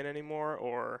not playing anymore,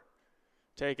 or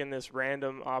taking this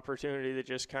random opportunity that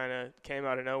just kind of came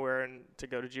out of nowhere and to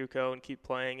go to JUCO and keep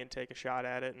playing and take a shot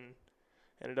at it, and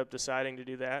ended up deciding to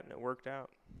do that, and it worked out.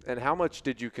 And how much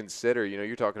did you consider, you know,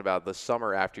 you're talking about the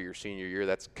summer after your senior year,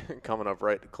 that's coming up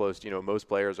right close, you know, most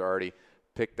players are already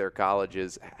pick their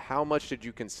colleges. How much did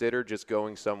you consider just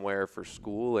going somewhere for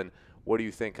school, and what do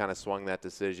you think kind of swung that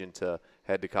decision to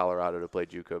head to Colorado to play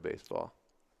JUCO baseball?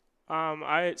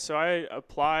 I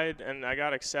applied and I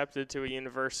got accepted to a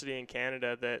university in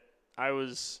Canada that I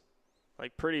was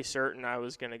pretty certain I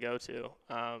was going to go to,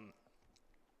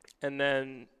 and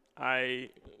then I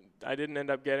didn't end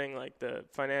up getting the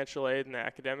financial aid and the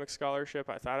academic scholarship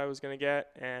I thought I was going to get,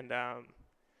 and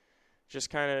just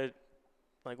kind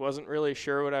of wasn't really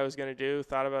sure what I was going to do.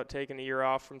 Thought about taking a year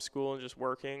off from school and just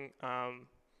working.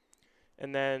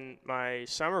 And then my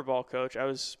summer ball coach, I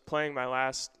was playing my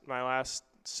last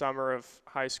summer of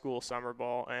high school summer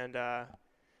ball, and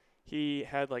he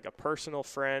had a personal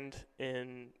friend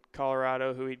in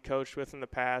Colorado who he'd coached with in the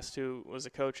past, who was a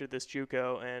coach at this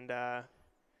JUCO, and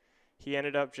he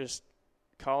ended up just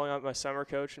calling up my summer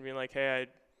coach and being like, hey,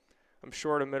 I'm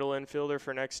short a middle infielder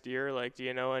for next year. Like, do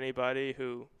you know anybody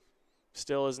who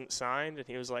still isn't signed? And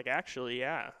he was like, actually,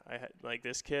 yeah. I had, like,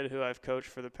 this kid who I've coached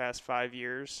for the past 5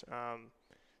 years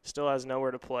still has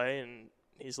nowhere to play, and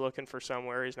he's looking for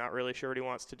somewhere. He's not really sure what he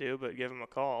wants to do, but give him a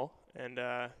call. And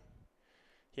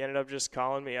he ended up just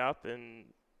calling me up, and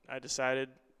I decided,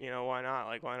 why not?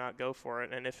 Like, why not go for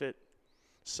it? And if it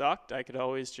sucked, I could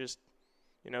always just,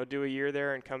 do a year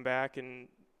there and come back and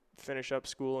finish up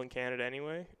school in Canada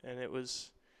anyway. And it was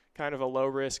kind of a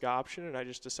low-risk option, and I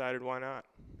just decided why not.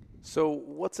 So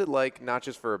what's it like, not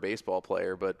just for a baseball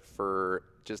player, but for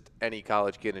just any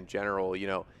college kid in general,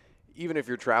 even if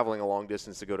you're traveling a long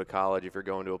distance to go to college, if you're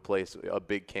going to a place, a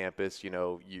big campus,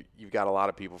 you've got a lot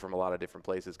of people from a lot of different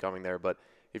places coming there. But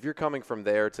if you're coming from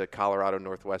there to Colorado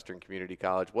Northwestern Community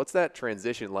College, what's that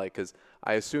transition like? Because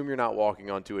I assume you're not walking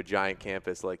onto a giant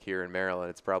campus like here in Maryland.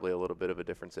 It's probably a little bit of a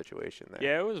different situation there.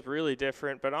 Yeah, it was really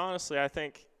different. But honestly, I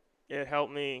think it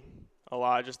helped me a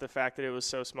lot, just the fact that it was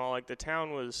so small. Like, the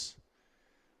town was,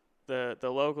 the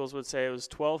locals would say it was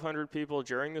 1,200 people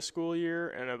during the school year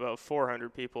and about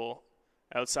 400 people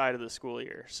outside of the school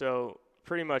year. So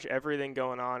pretty much everything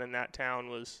going on in that town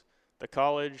was the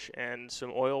college and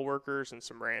some oil workers and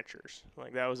some ranchers.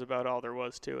 Like, that was about all there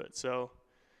was to it. So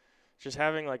just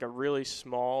having like a really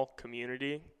small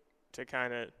community to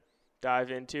kind of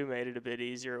dive into made it a bit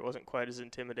easier. It wasn't quite as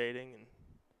intimidating, and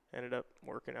ended up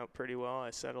working out pretty well. I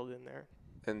settled in there.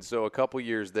 And so a couple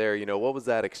years there, what was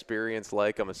that experience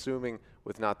like? I'm assuming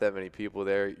with not that many people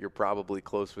there, you're probably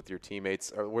close with your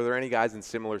teammates. Were there any guys in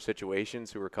similar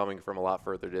situations who were coming from a lot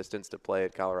further distance to play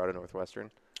at Colorado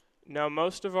Northwestern? No,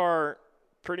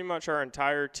 pretty much our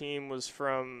entire team was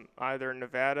from either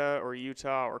Nevada or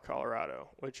Utah or Colorado,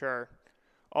 which are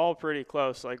all pretty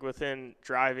close, like within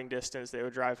driving distance. They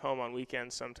would drive home on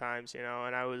weekends sometimes, and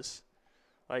I was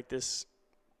like this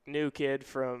new kid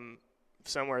from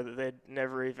somewhere that they'd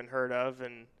never even heard of,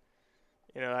 and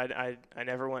I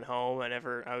never went home.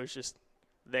 I was just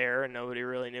there, and nobody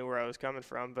really knew where I was coming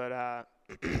from. But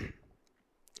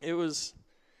it was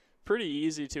pretty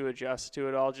easy to adjust to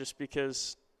it all, just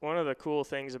because one of the cool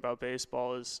things about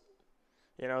baseball is,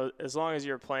 as long as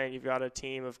you're playing, you've got a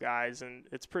team of guys, and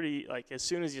it's pretty, like, as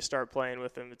soon as you start playing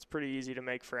with them, it's pretty easy to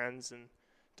make friends and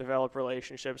develop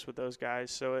relationships with those guys.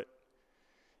 So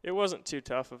it wasn't too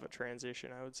tough of a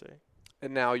transition, I would say.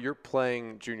 And now you're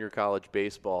playing junior college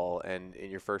baseball, and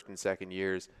in your first and second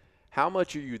years, how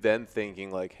much are you then thinking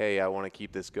like, hey, I want to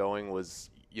keep this going? Was,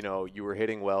 you were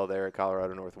hitting well there at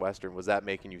Colorado Northwestern. Was that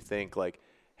making you think like,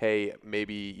 hey,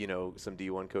 maybe, some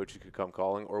D1 coaches could come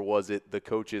calling? Or was it the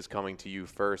coaches coming to you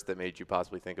first that made you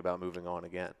possibly think about moving on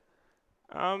again?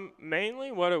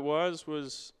 Mainly what it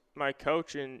was my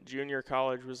coach in junior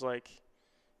college was like,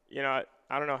 I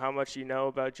don't know how much you know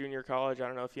about junior college. I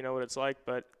don't know if you know what it's like,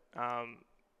 but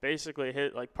basically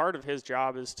part of his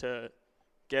job is to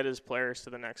get his players to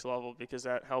the next level, because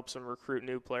that helps him recruit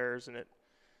new players, and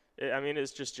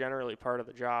it's just generally part of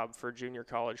the job for junior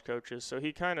college coaches. So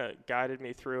he kind of guided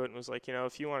me through it and was like,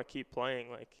 if you want to keep playing,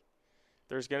 like,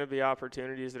 there's going to be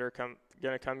opportunities that are going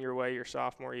to come your way your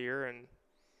sophomore year, and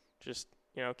just,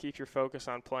 keep your focus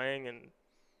on playing and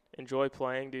enjoy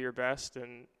playing, do your best,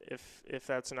 and if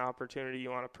that's an opportunity you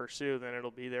want to pursue, then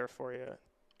it'll be there for you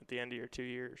at the end of your 2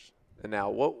 years. And now,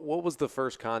 what was the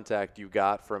first contact you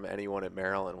got from anyone at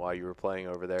Maryland while you were playing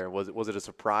over there? Was it a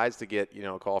surprise to get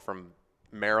a call from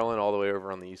Maryland all the way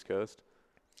over on the East Coast?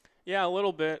 Yeah, a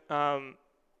little bit.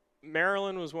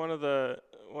 Maryland was one of the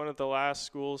last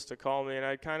schools to call me, and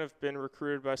I'd kind of been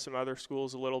recruited by some other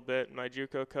schools a little bit. My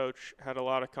JUCO coach had a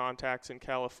lot of contacts in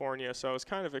California, so I was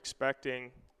kind of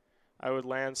expecting I would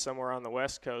land somewhere on the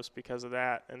West Coast because of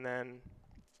that. And then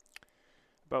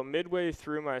about midway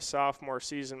through my sophomore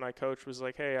season, my coach was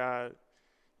like, hey,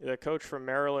 the coach from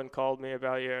Maryland called me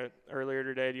about you earlier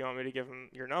today. Do you want me to give him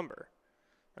your number?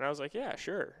 And I was like, yeah,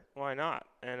 sure. Why not?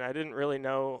 And I didn't really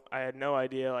know. I had no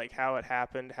idea, like, how it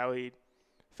happened, how he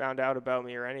found out about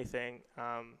me or anything.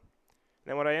 And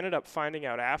then what I ended up finding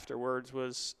out afterwards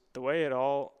was the way it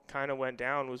all kind of went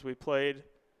down was we played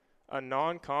a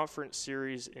non-conference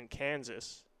series in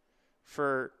Kansas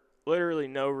for literally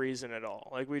no reason at all.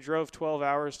 Like, we drove 12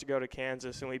 hours to go to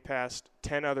Kansas, and we passed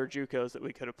 10 other JUCOs that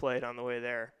we could have played on the way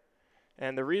there.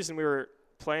 And the reason we were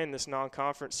playing this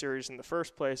non-conference series in the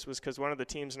first place was because one of the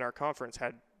teams in our conference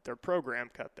had their program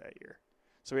cut that year.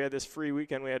 So we had this free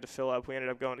weekend we had to fill up. We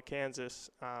ended up going to Kansas.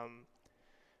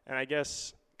 And I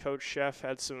guess Coach Sheff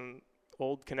had some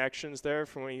old connections there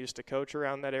from when he used to coach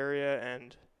around that area,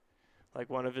 and like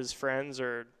one of his friends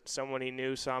or someone he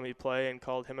knew saw me play and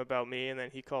called him about me, and then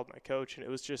he called my coach, and it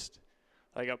was just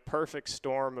like a perfect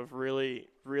storm of really,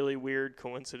 really weird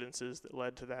coincidences that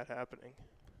led to that happening.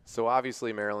 So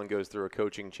obviously Maryland goes through a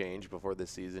coaching change before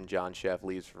this season. John Sheff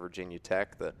leaves for Virginia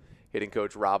Tech. The hitting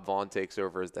coach Rob Vaughn takes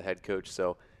over as the head coach.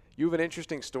 So you have an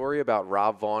interesting story about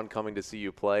Rob Vaughn coming to see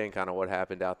you play and kind of what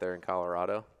happened out there in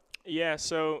Colorado. Yeah,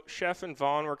 so Sheff and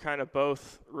Vaughn were kind of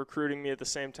both recruiting me at the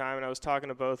same time, and I was talking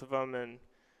to both of them, and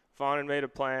Vaughn had made a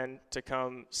plan to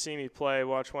come see me play,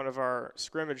 watch one of our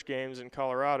scrimmage games in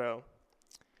Colorado.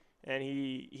 And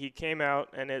he came out,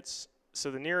 and so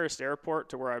the nearest airport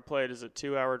to where I played is a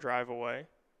 2-hour drive away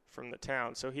from the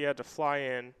town. So he had to fly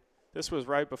in. This was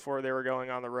right before they were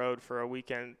going on the road for a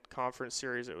weekend conference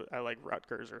series at like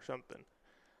Rutgers or something.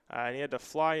 And he had to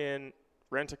fly in,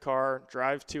 rent a car,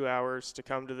 drive 2 hours to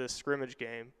come to this scrimmage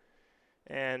game.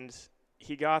 And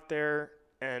he got there,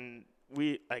 and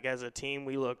we, like as a team,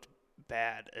 we looked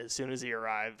bad as soon as he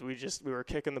arrived. We were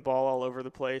kicking the ball all over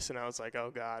the place, and I was like,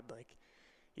 oh God, like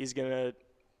he's gonna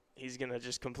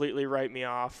just completely write me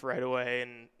off right away,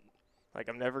 and like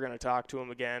I'm never gonna talk to him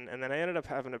again. And then I ended up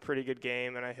having a pretty good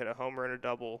game, and I hit a homer and a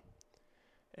double.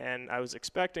 And I was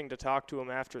expecting to talk to him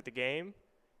after the game,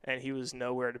 and he was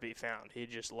nowhere to be found. He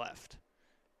just left.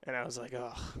 And I was like,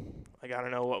 oh, like I don't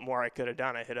know what more I could have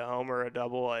done. I hit a homer, a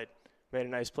double. I made a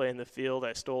nice play in the field.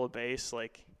 I stole a base.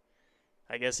 Like,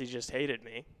 I guess he just hated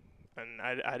me, and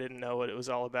I didn't know what it was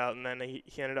all about. And then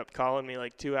he ended up calling me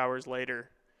like 2 hours later.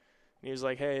 And he was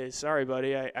like, hey, sorry,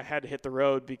 buddy, I had to hit the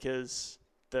road because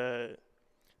the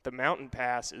mountain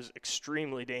pass is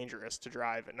extremely dangerous to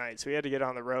drive at night. So he had to get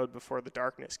on the road before the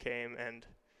darkness came, and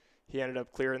he ended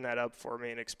up clearing that up for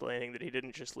me and explaining that he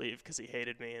didn't just leave because he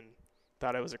hated me and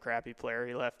thought I was a crappy player.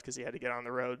 He left because he had to get on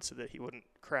the road so that he wouldn't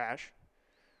crash.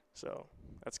 So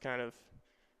that's kind of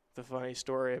the funny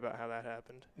story about how that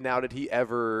happened. Now, did he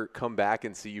ever come back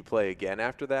and see you play again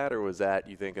after that, or was that,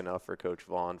 you think, enough for Coach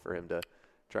Vaughn for him to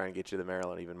try and get you to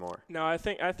Maryland even more? No, I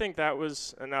think that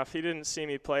was enough. He didn't see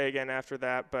me play again after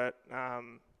that, but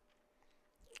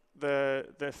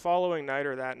the following night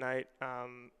or that night,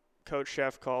 Coach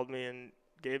Sheff called me and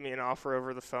gave me an offer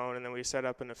over the phone, and then we set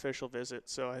up an official visit.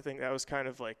 So I think that was kind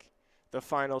of like the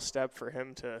final step for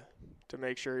him to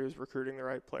make sure he was recruiting the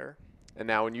right player. And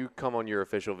now when you come on your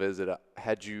official visit,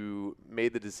 had you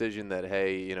made the decision that,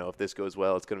 hey, you know, if this goes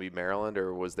well, it's going to be Maryland,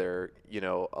 or was there, you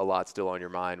know, a lot still on your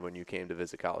mind when you came to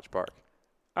visit College Park?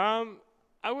 I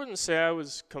wouldn't say I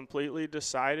was completely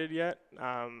decided yet.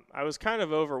 I was kind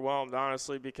of overwhelmed,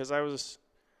 honestly, because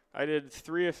I did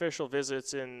 3 official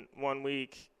visits in 1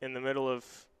 week in the middle of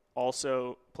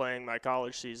also playing my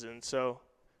college season. So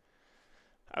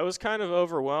I was kind of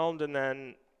overwhelmed, and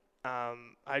then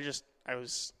I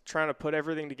was trying to put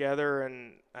everything together,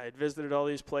 and I had visited all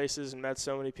these places and met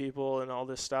so many people and all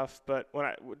this stuff. But when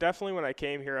I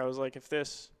came here, I was like, if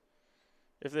this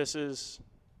is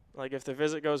like, if the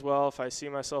visit goes well, if I see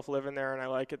myself living there and I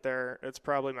like it there, it's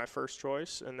probably my first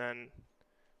choice. And then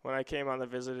when I came on the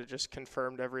visit, it just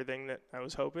confirmed everything that I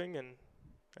was hoping, and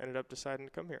I ended up deciding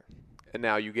to come here. And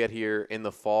now you get here in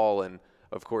the fall, and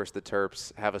of course, the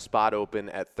Terps have a spot open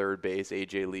at third base.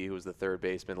 A.J. Lee, who was the third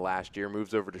baseman last year,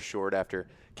 moves over to short after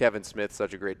Kevin Smith,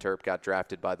 such a great Terp, got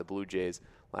drafted by the Blue Jays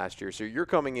last year. So you're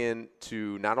coming in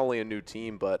to not only a new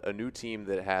team, but a new team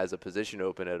that has a position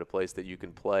open at a place that you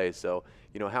can play. So,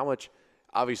 you know, how much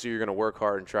 – obviously you're going to work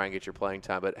hard and try and get your playing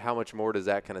time, but how much more does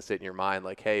that kind of sit in your mind?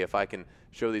 Like, hey, if I can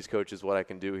show these coaches what I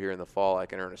can do here in the fall, I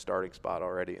can earn a starting spot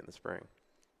already in the spring.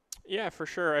 Yeah, for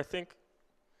sure. I think –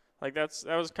 like that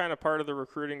was kind of part of the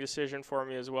recruiting decision for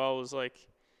me as well, was like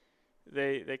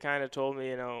they kind of told me,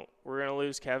 you know, we're going to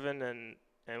lose Kevin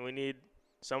and we need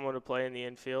someone to play in the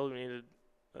infield. We need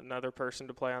another person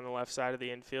to play on the left side of the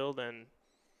infield, and,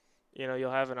 you know, you'll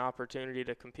have an opportunity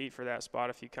to compete for that spot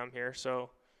if you come here.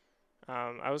 So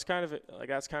I was kind of like,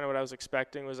 that's kind of what I was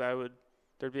expecting, was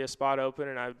there'd be a spot open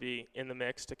and I would be in the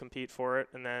mix to compete for it.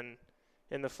 And then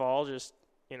in the fall, just,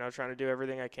 you know, trying to do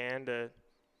everything I can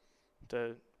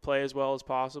to play as well as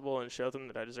possible and show them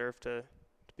that I deserve to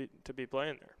be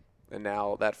playing there. And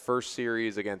now that first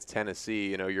series against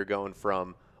Tennessee, you know, you're going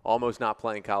from almost not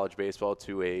playing college baseball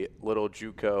to a little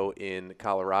JUCO in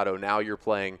Colorado. Now you're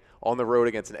playing on the road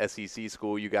against an SEC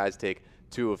school. You guys take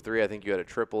 2 of 3. I think you had a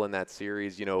triple in that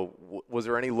series. You know, was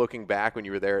there any looking back when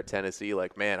you were there at Tennessee,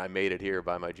 like, man, I made it here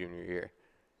by my junior year?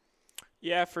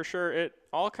 Yeah, for sure. It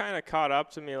all kind of caught up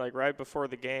to me like right before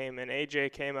the game, and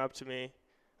AJ came up to me.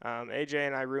 AJ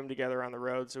and I roomed together on the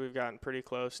road, so we've gotten pretty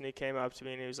close. And he came up to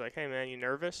me and he was like, "Hey man, you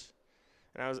nervous?"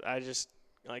 And I just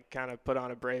like kind of put on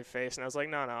a brave face, and I was like,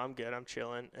 "No, I'm good. I'm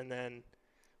chilling." And then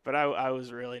But I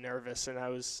was really nervous, and I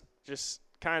was just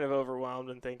kind of overwhelmed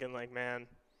and thinking like, man,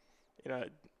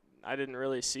 I didn't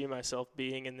really see myself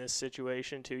being in this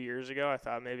situation 2 years ago. I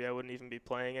thought maybe I wouldn't even be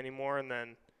playing anymore, and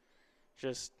then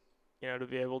just, to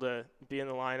be able to be in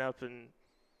the lineup and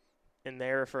in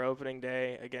there for opening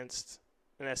day against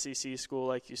an SEC school,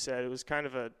 like you said, it was kind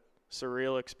of a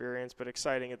surreal experience, but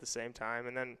exciting at the same time.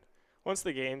 And then once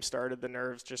the game started, the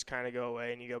nerves just kind of go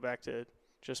away, and you go back to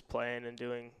just playing and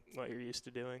doing what you're used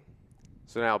to doing.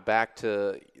 So now back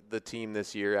to the team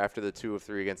this year after the 2 of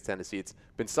 3 against Tennessee. It's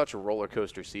been such a roller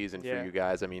coaster season for you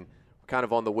guys. I mean, we're kind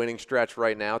of on the winning stretch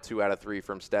right now, 2 out of 3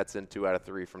 from Stetson, 2 out of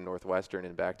 3 from Northwestern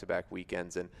in back-to-back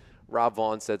weekends. And Rob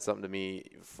Vaughn said something to me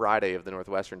Friday of the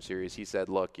Northwestern series. He said,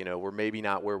 look, we're maybe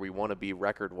not where we want to be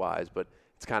record-wise, but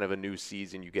it's kind of a new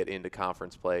season. You get into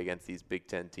conference play against these Big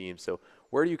Ten teams. So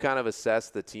where do you kind of assess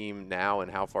the team now,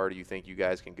 and how far do you think you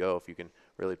guys can go if you can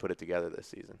really put it together this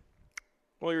season?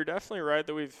 Well, you're definitely right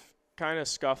that we've kind of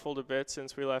scuffled a bit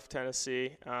since we left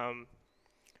Tennessee.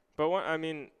 But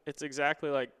it's exactly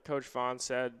like Coach Vaughn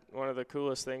said. One of the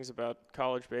coolest things about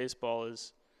college baseball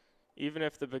is even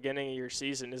if the beginning of your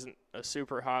season isn't a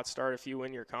super hot start, if you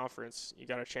win your conference, you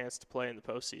got a chance to play in the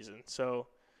postseason. So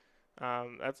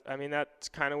that's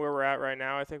kind of where we're at right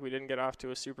now. I think we didn't get off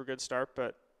to a super good start,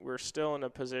 but we're still in a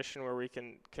position where we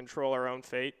can control our own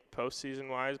fate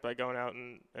postseason-wise by going out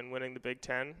and winning the Big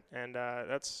Ten. And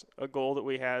that's a goal that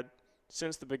we had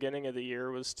since the beginning of the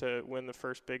year, was to win the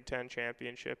first Big Ten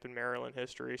championship in Maryland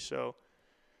history. So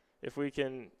if we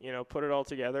can, put it all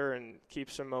together and keep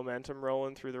some momentum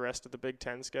rolling through the rest of the Big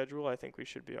Ten schedule, I think we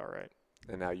should be all right.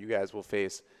 And now you guys will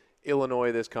face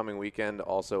Illinois this coming weekend,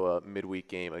 also a midweek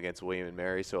game against William &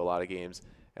 Mary. So a lot of games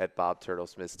at Bob Turtle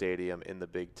Smith Stadium in the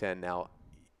Big Ten. Now,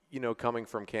 coming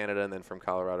from Canada and then from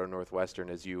Colorado Northwestern,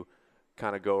 as you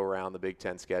kind of go around the Big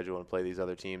Ten schedule and play these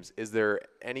other teams, is there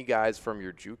any guys from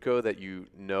your JUCO that you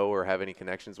know or have any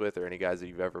connections with, or any guys that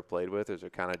you've ever played with, or is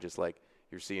it kind of just like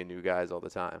you're seeing new guys all the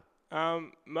time?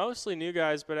 Mostly new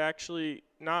guys, but actually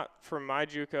not from my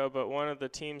JUCO, but one of the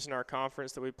teams in our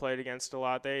conference that we played against a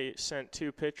lot, they sent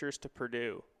 2 pitchers to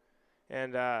Purdue.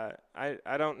 And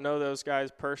I don't know those guys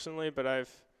personally, but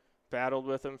I've battled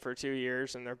with them for 2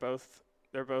 years, and they're both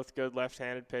good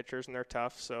left-handed pitchers, and they're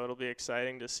tough, so it'll be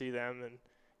exciting to see them and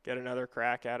get another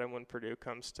crack at them when Purdue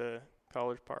comes to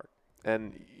College Park.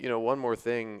 And, one more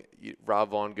thing,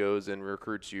 Rob Vaughn goes and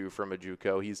recruits you from a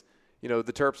JUCO. He's, the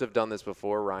Terps have done this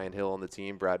before, Ryan Hill on the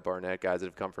team, Brad Barnett, guys that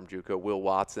have come from JUCO, Will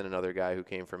Watson, another guy who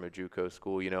came from a JUCO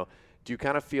school. Do you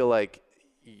kind of feel like,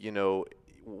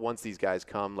 once these guys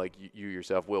come, like you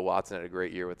yourself, Will Watson had a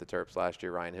great year with the Terps last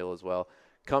year, Ryan Hill as well,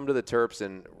 come to the Terps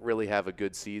and really have a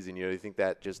good season? Do you think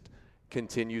that just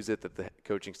continues it, that the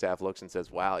coaching staff looks and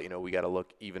says, wow, we got to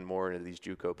look even more into these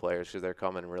JUCO players because they're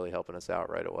coming and really helping us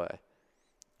out right away?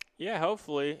 Yeah,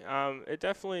 hopefully. It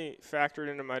definitely factored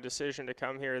into my decision to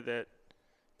come here that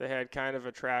they had kind of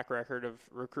a track record of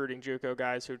recruiting JUCO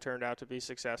guys who turned out to be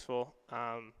successful.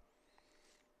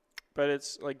 But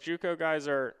it's like JUCO guys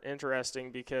are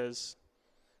interesting because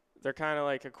they're kind of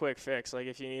like a quick fix. Like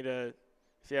if you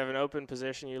have an open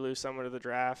position, you lose someone to the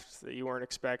draft that you weren't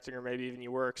expecting, or maybe even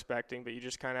you were expecting, but you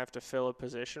just kind of have to fill a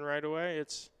position right away.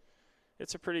 It's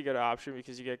a pretty good option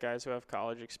because you get guys who have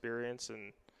college experience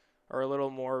and are a little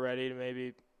more ready to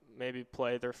maybe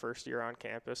play their first year on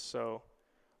campus. So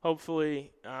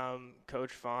hopefully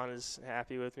Coach Vaughn is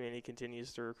happy with me and he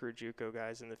continues to recruit JUCO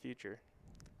guys in the future.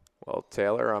 Well,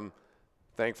 Taylor, I'm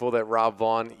thankful that Rob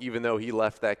Vaughn, even though he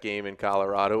left that game in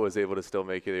Colorado, was able to still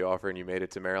make you the offer and you made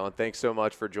it to Maryland. Thanks so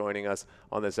much for joining us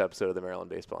on this episode of the Maryland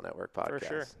Baseball Network podcast. For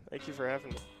sure. Thank you for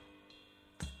having me.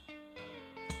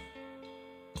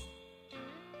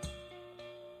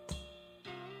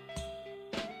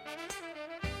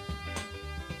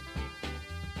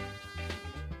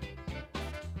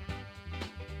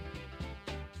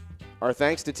 Our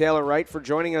thanks to Taylor Wright for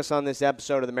joining us on this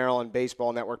episode of the Maryland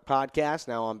Baseball Network podcast.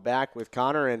 Now I'm back with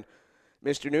Connor and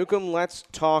Mr. Newcomb. Let's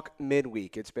talk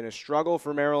midweek. It's been a struggle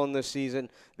for Maryland this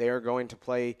season. They are going to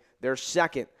play their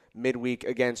second midweek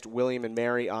against William &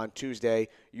 Mary on Tuesday.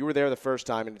 You were there the first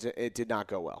time, and it did not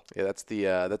go well. Yeah,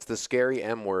 that's the scary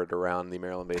M word around the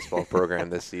Maryland baseball program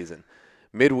this season.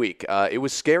 Midweek. It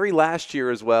was scary last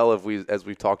year as well, as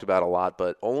we've talked about a lot,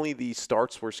 but only the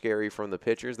starts were scary from the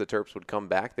pitchers. The Terps would come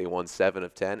back. They won 7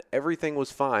 of 10. Everything was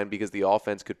fine because the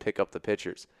offense could pick up the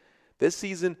pitchers. This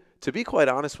season, to be quite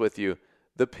honest with you,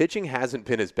 the pitching hasn't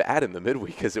been as bad in the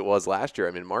midweek as it was last year.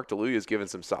 I mean, Mark DeLuia has given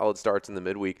some solid starts in the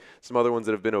midweek, some other ones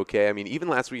that have been okay. I mean, even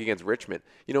last week against Richmond,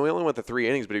 he only went to 3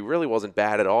 innings, but he really wasn't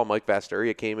bad at all. Mike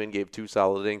Vasteria came in, gave 2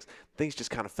 solid innings. Things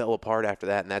just kind of fell apart after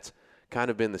that, and that's kind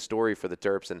of been the story for the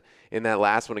Terps. And in that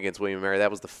last one against William & Mary,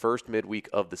 that was the first midweek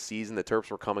of the season. The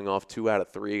Terps were coming off 2 out of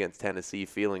 3 against Tennessee,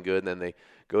 feeling good. And then they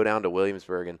go down to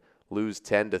Williamsburg and lose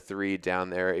 10-3 down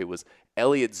there. It was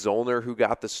Elliot Zollner who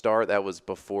got the start. That was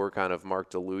before kind of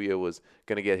Mark DeLuia was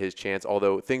going to get his chance.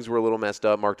 Although things were a little messed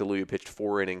up, Mark DeLuia pitched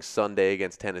 4 innings Sunday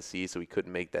against Tennessee, so he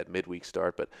couldn't make that midweek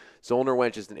start. But Zollner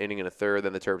went just an inning and a third.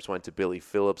 Then the Terps went to Billy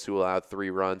Phillips, who allowed 3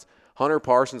 runs. Hunter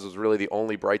Parsons was really the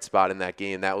only bright spot in that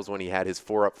game. That was when he had his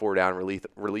 4-up, 4-down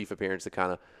relief appearance that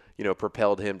kind of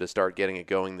propelled him to start getting it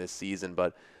going this season.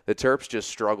 But the Terps just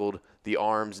struggled. The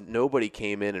arms, nobody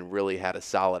came in and really had a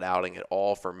solid outing at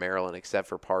all for Maryland except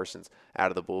for Parsons out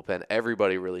of the bullpen.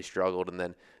 Everybody really struggled. And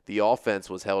then the offense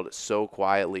was held so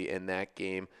quietly in that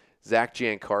game. Zach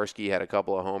Jankarski had a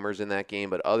couple of homers in that game,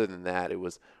 but other than that, it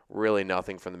was really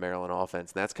nothing from the Maryland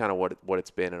offense. And that's kind of what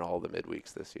it's been in all the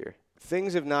midweeks this year.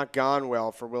 Things have not gone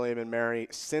well for William & Mary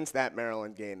since that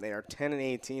Maryland game. They are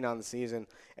 10-18 on the season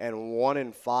and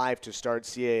 1-5 to start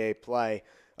CAA play.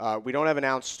 We don't have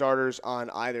announced starters on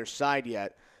either side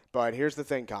yet, but here's the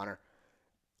thing, Connor.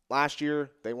 Last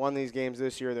year, they won these games.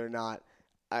 This year, they're not.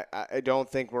 I don't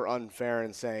think we're unfair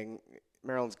in saying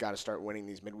Maryland's got to start winning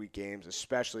these midweek games,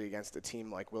 especially against a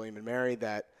team like William & Mary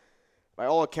that, by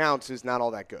all accounts, is not all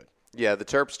that good. Yeah, the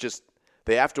Terps just –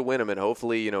 they have to win them, and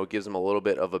hopefully, it gives them a little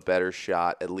bit of a better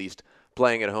shot, at least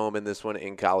playing at home in this one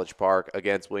in College Park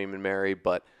against William & Mary.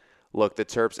 But, look, the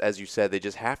Terps, as you said, they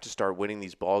just have to start winning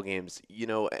these ball games,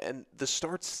 and the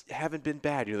starts haven't been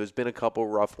bad. There's been a couple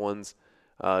rough ones,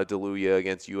 DeLuia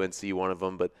against UNC, one of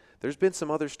them, but there's been some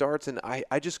other starts, and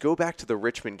I just go back to the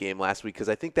Richmond game last week because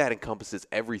I think that encompasses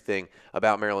everything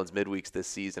about Maryland's midweeks this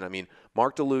season. I mean,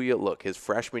 Mark DeLuia, look, his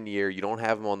freshman year, you don't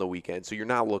have him on the weekend, so you're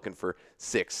not looking for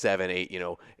 6, 7, 8,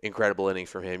 incredible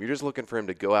innings from him. You're just looking for him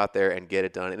to go out there and get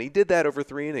it done, and he did that over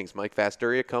 3 innings. Mike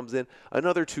Fasturia comes in,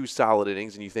 another 2 solid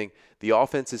innings, and you think the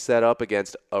offense is set up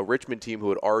against a Richmond team who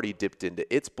had already dipped into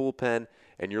its bullpen,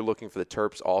 and you're looking for the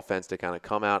Terps offense to kind of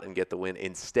come out and get the win.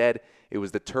 Instead, it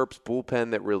was the Terps bullpen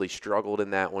that really struggled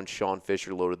in that one. Sean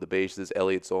Fisher loaded the bases.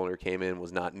 Elliot Zollner came in,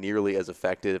 was not nearly as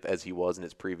effective as he was in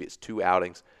his previous 2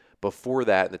 outings. Before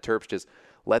that, and the Terps just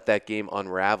let that game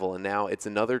unravel. And now it's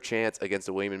another chance against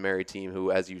a William & Mary team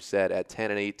who, as you said, at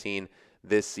 10-18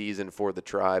 this season for the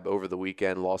Tribe over the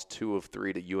weekend, lost 2 of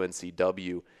 3 to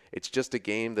UNCW. It's just a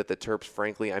game that the Terps,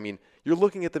 frankly, I mean, you're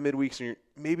looking at the midweeks and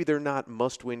maybe they're not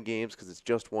must-win games because it's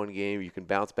just one game. You can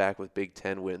bounce back with Big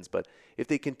Ten wins. But if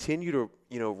they continue to,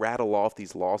 rattle off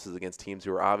these losses against teams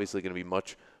who are obviously going to be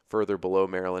much further below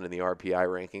Maryland in the RPI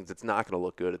rankings, it's not going to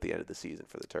look good at the end of the season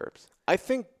for the Terps. I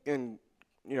think, and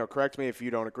correct me if you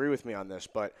don't agree with me on this,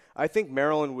 but I think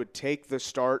Maryland would take the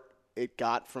start it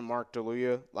got from Mark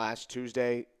DeLuia last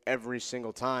Tuesday every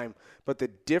single time. But the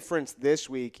difference this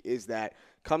week is that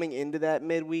coming into that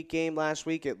midweek game last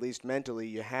week, at least mentally,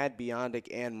 you had Biondic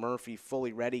and Murphy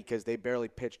fully ready because they barely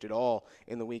pitched at all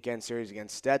in the weekend series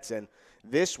against Stetson.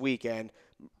 This weekend,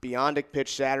 Biondic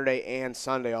pitched Saturday and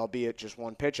Sunday, albeit just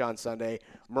 1 pitch on Sunday.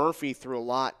 Murphy threw a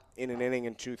lot in an inning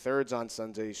and 2/3 on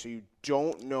Sunday, so you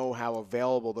don't know how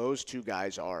available those 2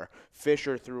 guys are.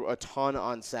 Fisher threw a ton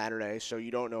on Saturday, so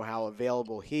you don't know how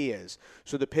available he is.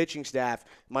 So the pitching staff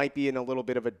might be in a little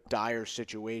bit of a dire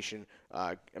situation.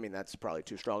 That's probably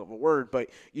too strong of a word, but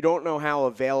you don't know how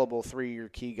available 3 of your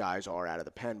key guys are out of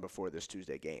the pen before this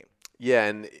Tuesday game. Yeah,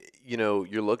 and,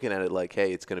 you're looking at it like,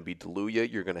 hey, it's going to be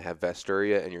DeLuia, you're going to have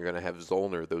Vesturia, and you're going to have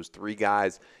Zollner. Those 3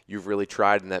 guys you've really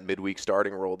tried in that midweek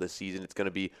starting role this season. It's going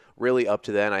to be really up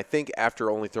to them. I think after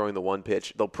only throwing the 1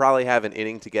 pitch, they'll probably have an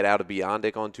inning to get out of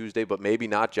Biondic on Tuesday, but maybe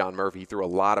not John Murphy. He threw a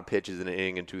lot of pitches in an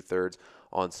inning and 2/3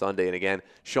 on Sunday. And again,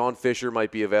 Sean Fisher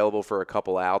might be available for a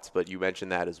couple outs, but you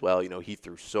mentioned that as well. He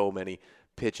threw so many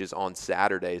pitches on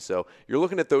Saturday. So you're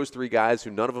looking at those 3 guys who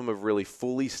none of them have really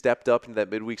fully stepped up into that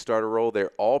midweek starter role.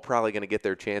 They're all probably going to get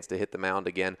their chance to hit the mound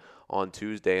again on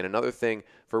Tuesday. And another thing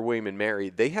for William & Mary,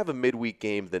 they have a midweek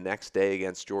game the next day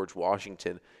against George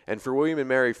Washington. And for William &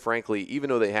 Mary, frankly, even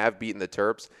though they have beaten the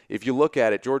Terps, if you look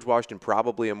at it, George Washington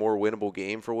probably a more winnable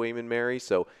game for William & Mary.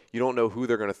 So you don't know who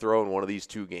they're going to throw in one of these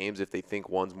 2 games if they think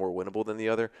one's more winnable than the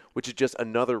other, which is just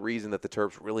another reason that the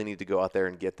Terps really need to go out there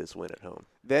and get this win at home.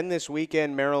 Then this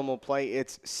weekend, Maryland will play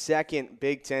its 2nd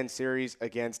Big Ten series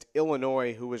against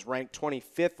Illinois, who was ranked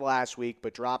 25th last week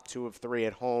but dropped 2 of 3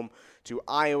 at home to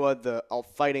Iowa. The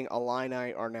Fighting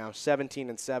Illini are now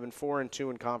 17-7,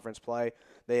 4-2 in conference play.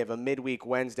 They have a midweek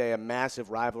Wednesday, a massive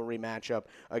rivalry matchup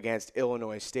against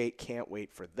Illinois State. Can't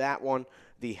wait for that one.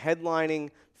 The headlining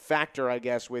factor, I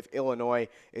guess, with Illinois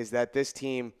is that this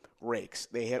team rakes.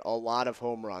 They hit a lot of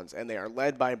home runs, and they are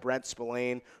led by Brett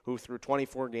Spillane, who through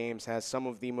 24 games has some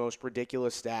of the most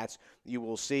ridiculous stats you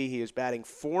will see. He is batting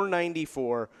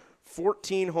 .494,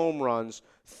 14 home runs,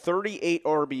 38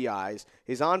 RBIs.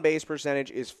 His on-base percentage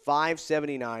is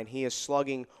 .579. He is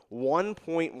slugging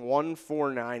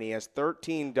 .149. He has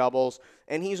 13 doubles,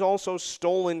 and he's also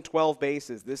stolen 12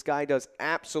 bases. This guy does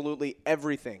absolutely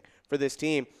everything for this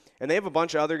team. And they have a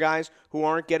bunch of other guys who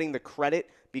aren't getting the credit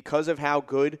because of how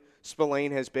good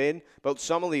Spillane has been, but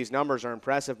some of these numbers are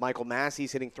impressive. Michael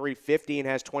Massey's hitting .350 and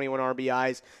has 21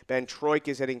 RBIs. Ben Troik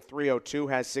is hitting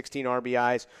 .302, has 16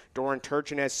 RBIs. Doran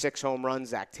Turchin has 6 home runs.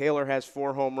 Zach Taylor has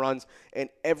 4 home runs. And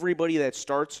everybody that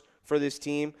starts for this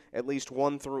team, at least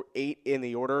 1 through 8 in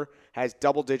the order, has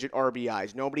double-digit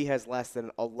RBIs. Nobody has less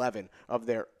than 11 of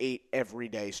their 8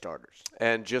 everyday starters.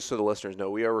 And just so the listeners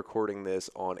know, we are recording this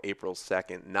on April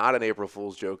 2nd. Not an April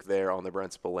Fool's joke there on the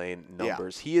Brent Spillane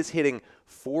numbers. Yeah. He is hitting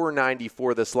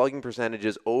 .494. The slugging percentage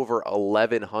is over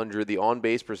 1,100. The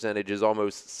on-base percentage is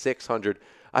almost 600.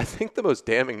 I think the most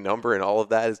damning number in all of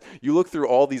that is you look through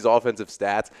all these offensive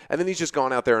stats, and then he's just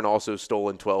gone out there and also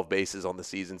stolen 12 bases on the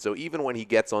season. So even when he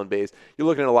gets on base, you're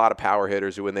looking at a lot of power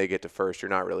hitters who, when they get to first, you're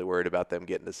not really worried about them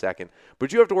getting to second.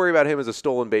 But you have to worry about him as a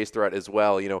stolen base threat as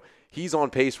well. You know, he's on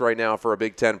pace right now for a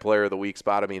Big Ten Player of the Week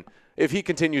spot. I mean, if he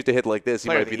continues to hit like this, he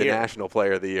might be the National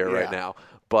Player of the Year right now.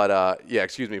 But,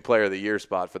 Player of the Year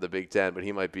spot for the Big Ten. But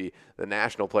he might be the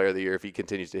National Player of the Year if he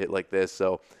continues to hit like this.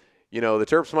 So, you know, the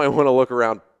Terps might want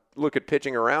to look at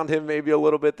pitching around him maybe a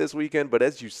little bit this weekend. But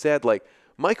as you said, like,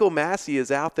 Michael Massey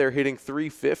is out there hitting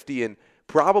 .350 and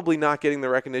probably not getting the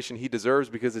recognition he deserves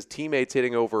because his teammates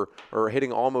hitting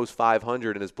almost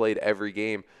 500 and has played every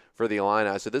game for the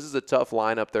Illini. So this is a tough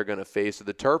lineup they're going to face. So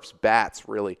the Terps bats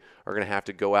really are going to have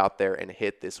to go out there and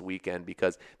hit this weekend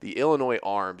because the Illinois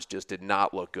arms just did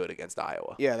not look good against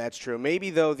Iowa. Yeah, that's true. Maybe,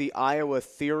 though, the Iowa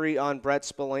theory on Brett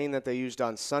Spillane that they used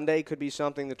on Sunday could be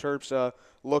something the Terps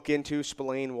look into.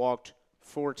 Spillane walked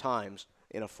 4 times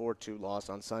in a 4-2 loss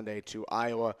on Sunday to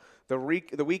Iowa. The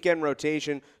weekend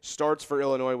rotation starts for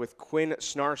Illinois with Quinn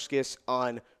Snarskis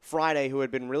on Friday, who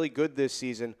had been really good this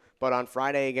season, but on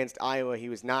Friday against Iowa, he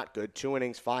was not good. 2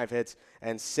 innings, 5 hits,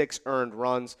 and 6 earned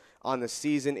runs on the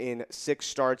season. In 6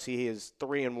 starts, he is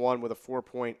 3-1 with a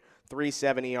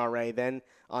 4.37 ERA. Then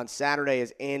on Saturday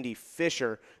is Andy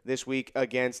Fisher. This week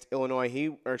against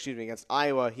against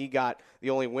Iowa, he got the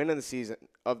only win of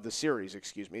the series.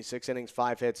 6 innings,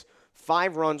 5 hits,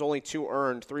 5 runs, only 2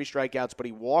 earned, 3 strikeouts, but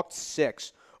he walked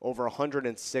 6 over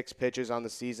 106 pitches on the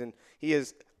season. He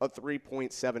is a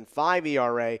 3.75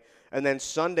 ERA. And then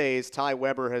Sunday's Ty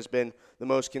Weber has been the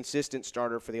most consistent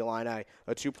starter for the Illini,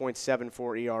 a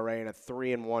 2.74 ERA and a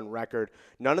 3-1 record.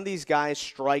 None of these guys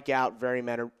strike out very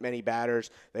many batters.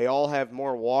 They all have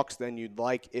more walks than you'd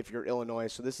like if you're Illinois.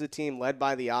 So this is a team led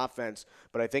by the offense,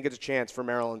 but I think it's a chance for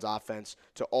Maryland's offense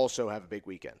to also have a big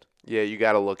weekend. Yeah, you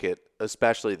got to look at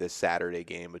especially this Saturday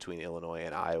game between Illinois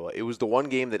and Iowa. It was the one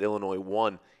game that Illinois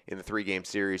won in the 3-game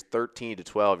series,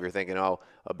 13-12. You're thinking,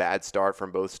 a bad start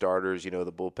from both starters. You know,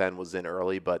 the bullpen was in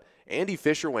early, but Andy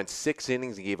Fisher went 6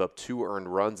 innings and gave up 2 earned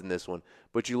runs in this one.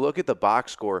 But you look at the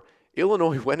box score,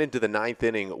 Illinois went into the 9th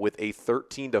inning with a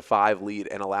 13-5 lead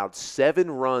and allowed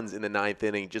 7 runs in the 9th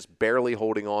inning, just barely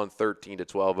holding on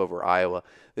 13-12 over Iowa.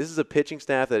 This is a pitching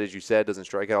staff that, as you said, doesn't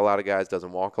strike out a lot of guys,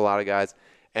 doesn't walk a lot of guys.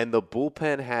 And the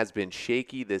bullpen has been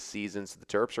shaky this season, so the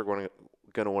Terps are going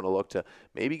to want to look to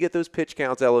maybe get those pitch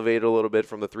counts elevated a little bit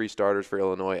from the 3 starters for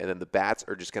Illinois, and then the bats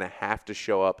are just going to have to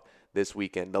show up this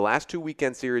weekend. The last 2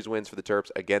 weekend series wins for the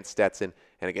Terps against Stetson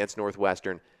and against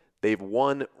Northwestern, they've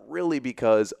won really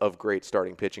because of great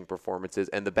starting pitching performances,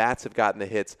 and the bats have gotten the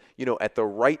hits, at the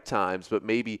right times, but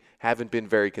maybe haven't been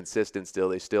very consistent still.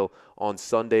 They still, on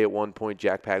Sunday at one point,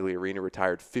 Jack Pagliarina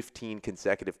retired 15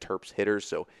 consecutive Terps hitters,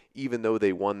 so even though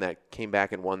they came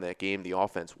back and won that game, the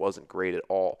offense wasn't great at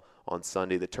all on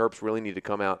Sunday. The Terps really need to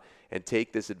come out and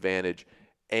take this advantage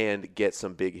and get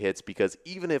some big hits, because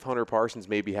even if Hunter Parsons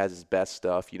maybe has his best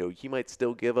stuff, he might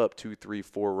still give up 2, 3,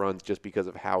 4 runs just because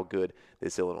of how good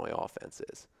this Illinois offense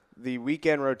is. The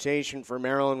weekend rotation for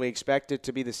Maryland, we expect it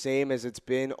to be the same as it's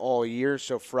been all year.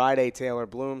 So Friday, Taylor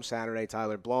Bloom, Saturday,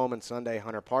 Tyler Blome, and Sunday,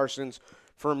 Hunter Parsons.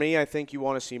 For me, I think you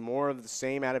want to see more of the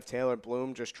same out of Taylor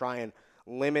Bloom. Just try and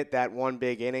limit that one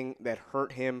big inning that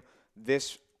hurt him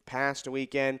this past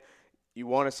weekend. You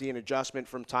want to see an adjustment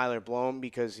from Tyler Blome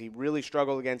because he really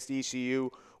struggled against ECU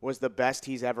was the best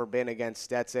he's ever been against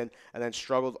Stetson, and then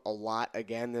struggled a lot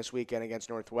again this weekend against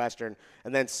Northwestern.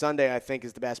 And then Sunday, I think,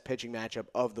 is the best pitching matchup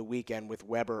of the weekend with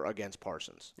Weber against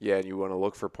Parsons. Yeah, and you want to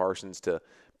look for Parsons to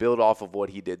build off of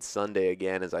what he did Sunday.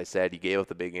 Again, as I said, he gave up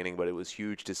the big inning, but it was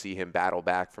huge to see him battle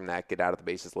back from that, get out of the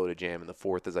bases loaded jam in the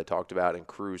fourth, as I talked about, and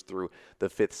cruise through the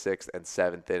fifth, sixth, and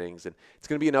seventh innings. And it's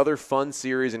going to be another fun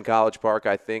series in College Park,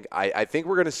 I think. I think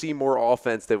we're going to see more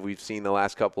offense than we've seen the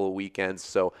last couple of weekends,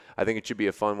 so I think it should be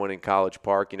a fun one in College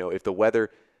Park. You know, if the weather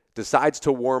decides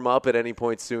to warm up at any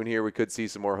point soon here, we could see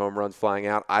some more home runs flying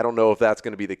out. I don't know if that's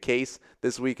going to be the case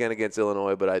this weekend against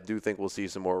Illinois, but I do think we'll see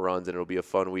some more runs, and it'll be a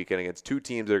fun weekend against two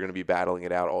teams that are going to be battling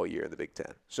it out all year in the Big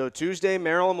Ten. So Tuesday,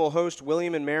 Maryland will host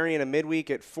William & Mary in a midweek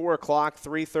at 4 o'clock,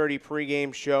 3:30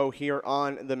 pregame show here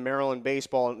on the Maryland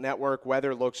Baseball Network.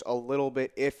 Weather looks a little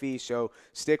bit iffy, so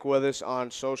stick with us on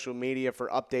social media for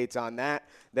updates on that.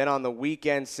 Then on the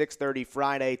weekend, 6:30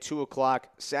 Friday, 2 o'clock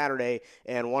Saturday,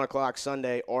 and 1 o'clock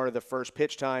Sunday are the first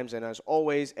pitch times. And as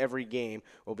always, every game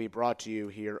will be brought to you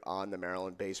here on the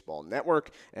Maryland Baseball Network,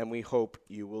 and we hope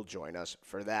you will join us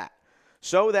for that.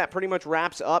 So that pretty much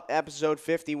wraps up episode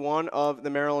 51 of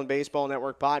the Maryland Baseball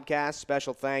Network podcast.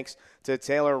 Special thanks to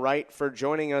Taylor Wright for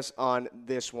joining us on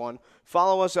this one.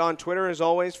 Follow us on Twitter, as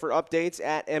always, for updates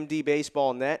at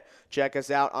MDBaseballNet. Check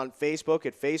us out on Facebook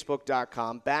at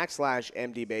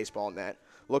facebook.com/MDBaseballNet.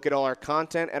 Look at all our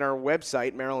content at our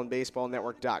website,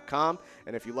 MarylandBaseballNetwork.com.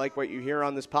 And if you like what you hear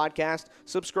on this podcast,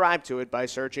 subscribe to it by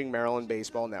searching Maryland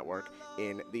Baseball Network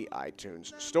in the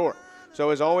iTunes Store. So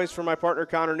as always, for my partner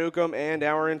Connor Newcomb and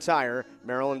our entire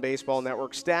Maryland Baseball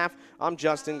Network staff, I'm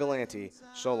Justin Galanti.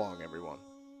 So long, everyone.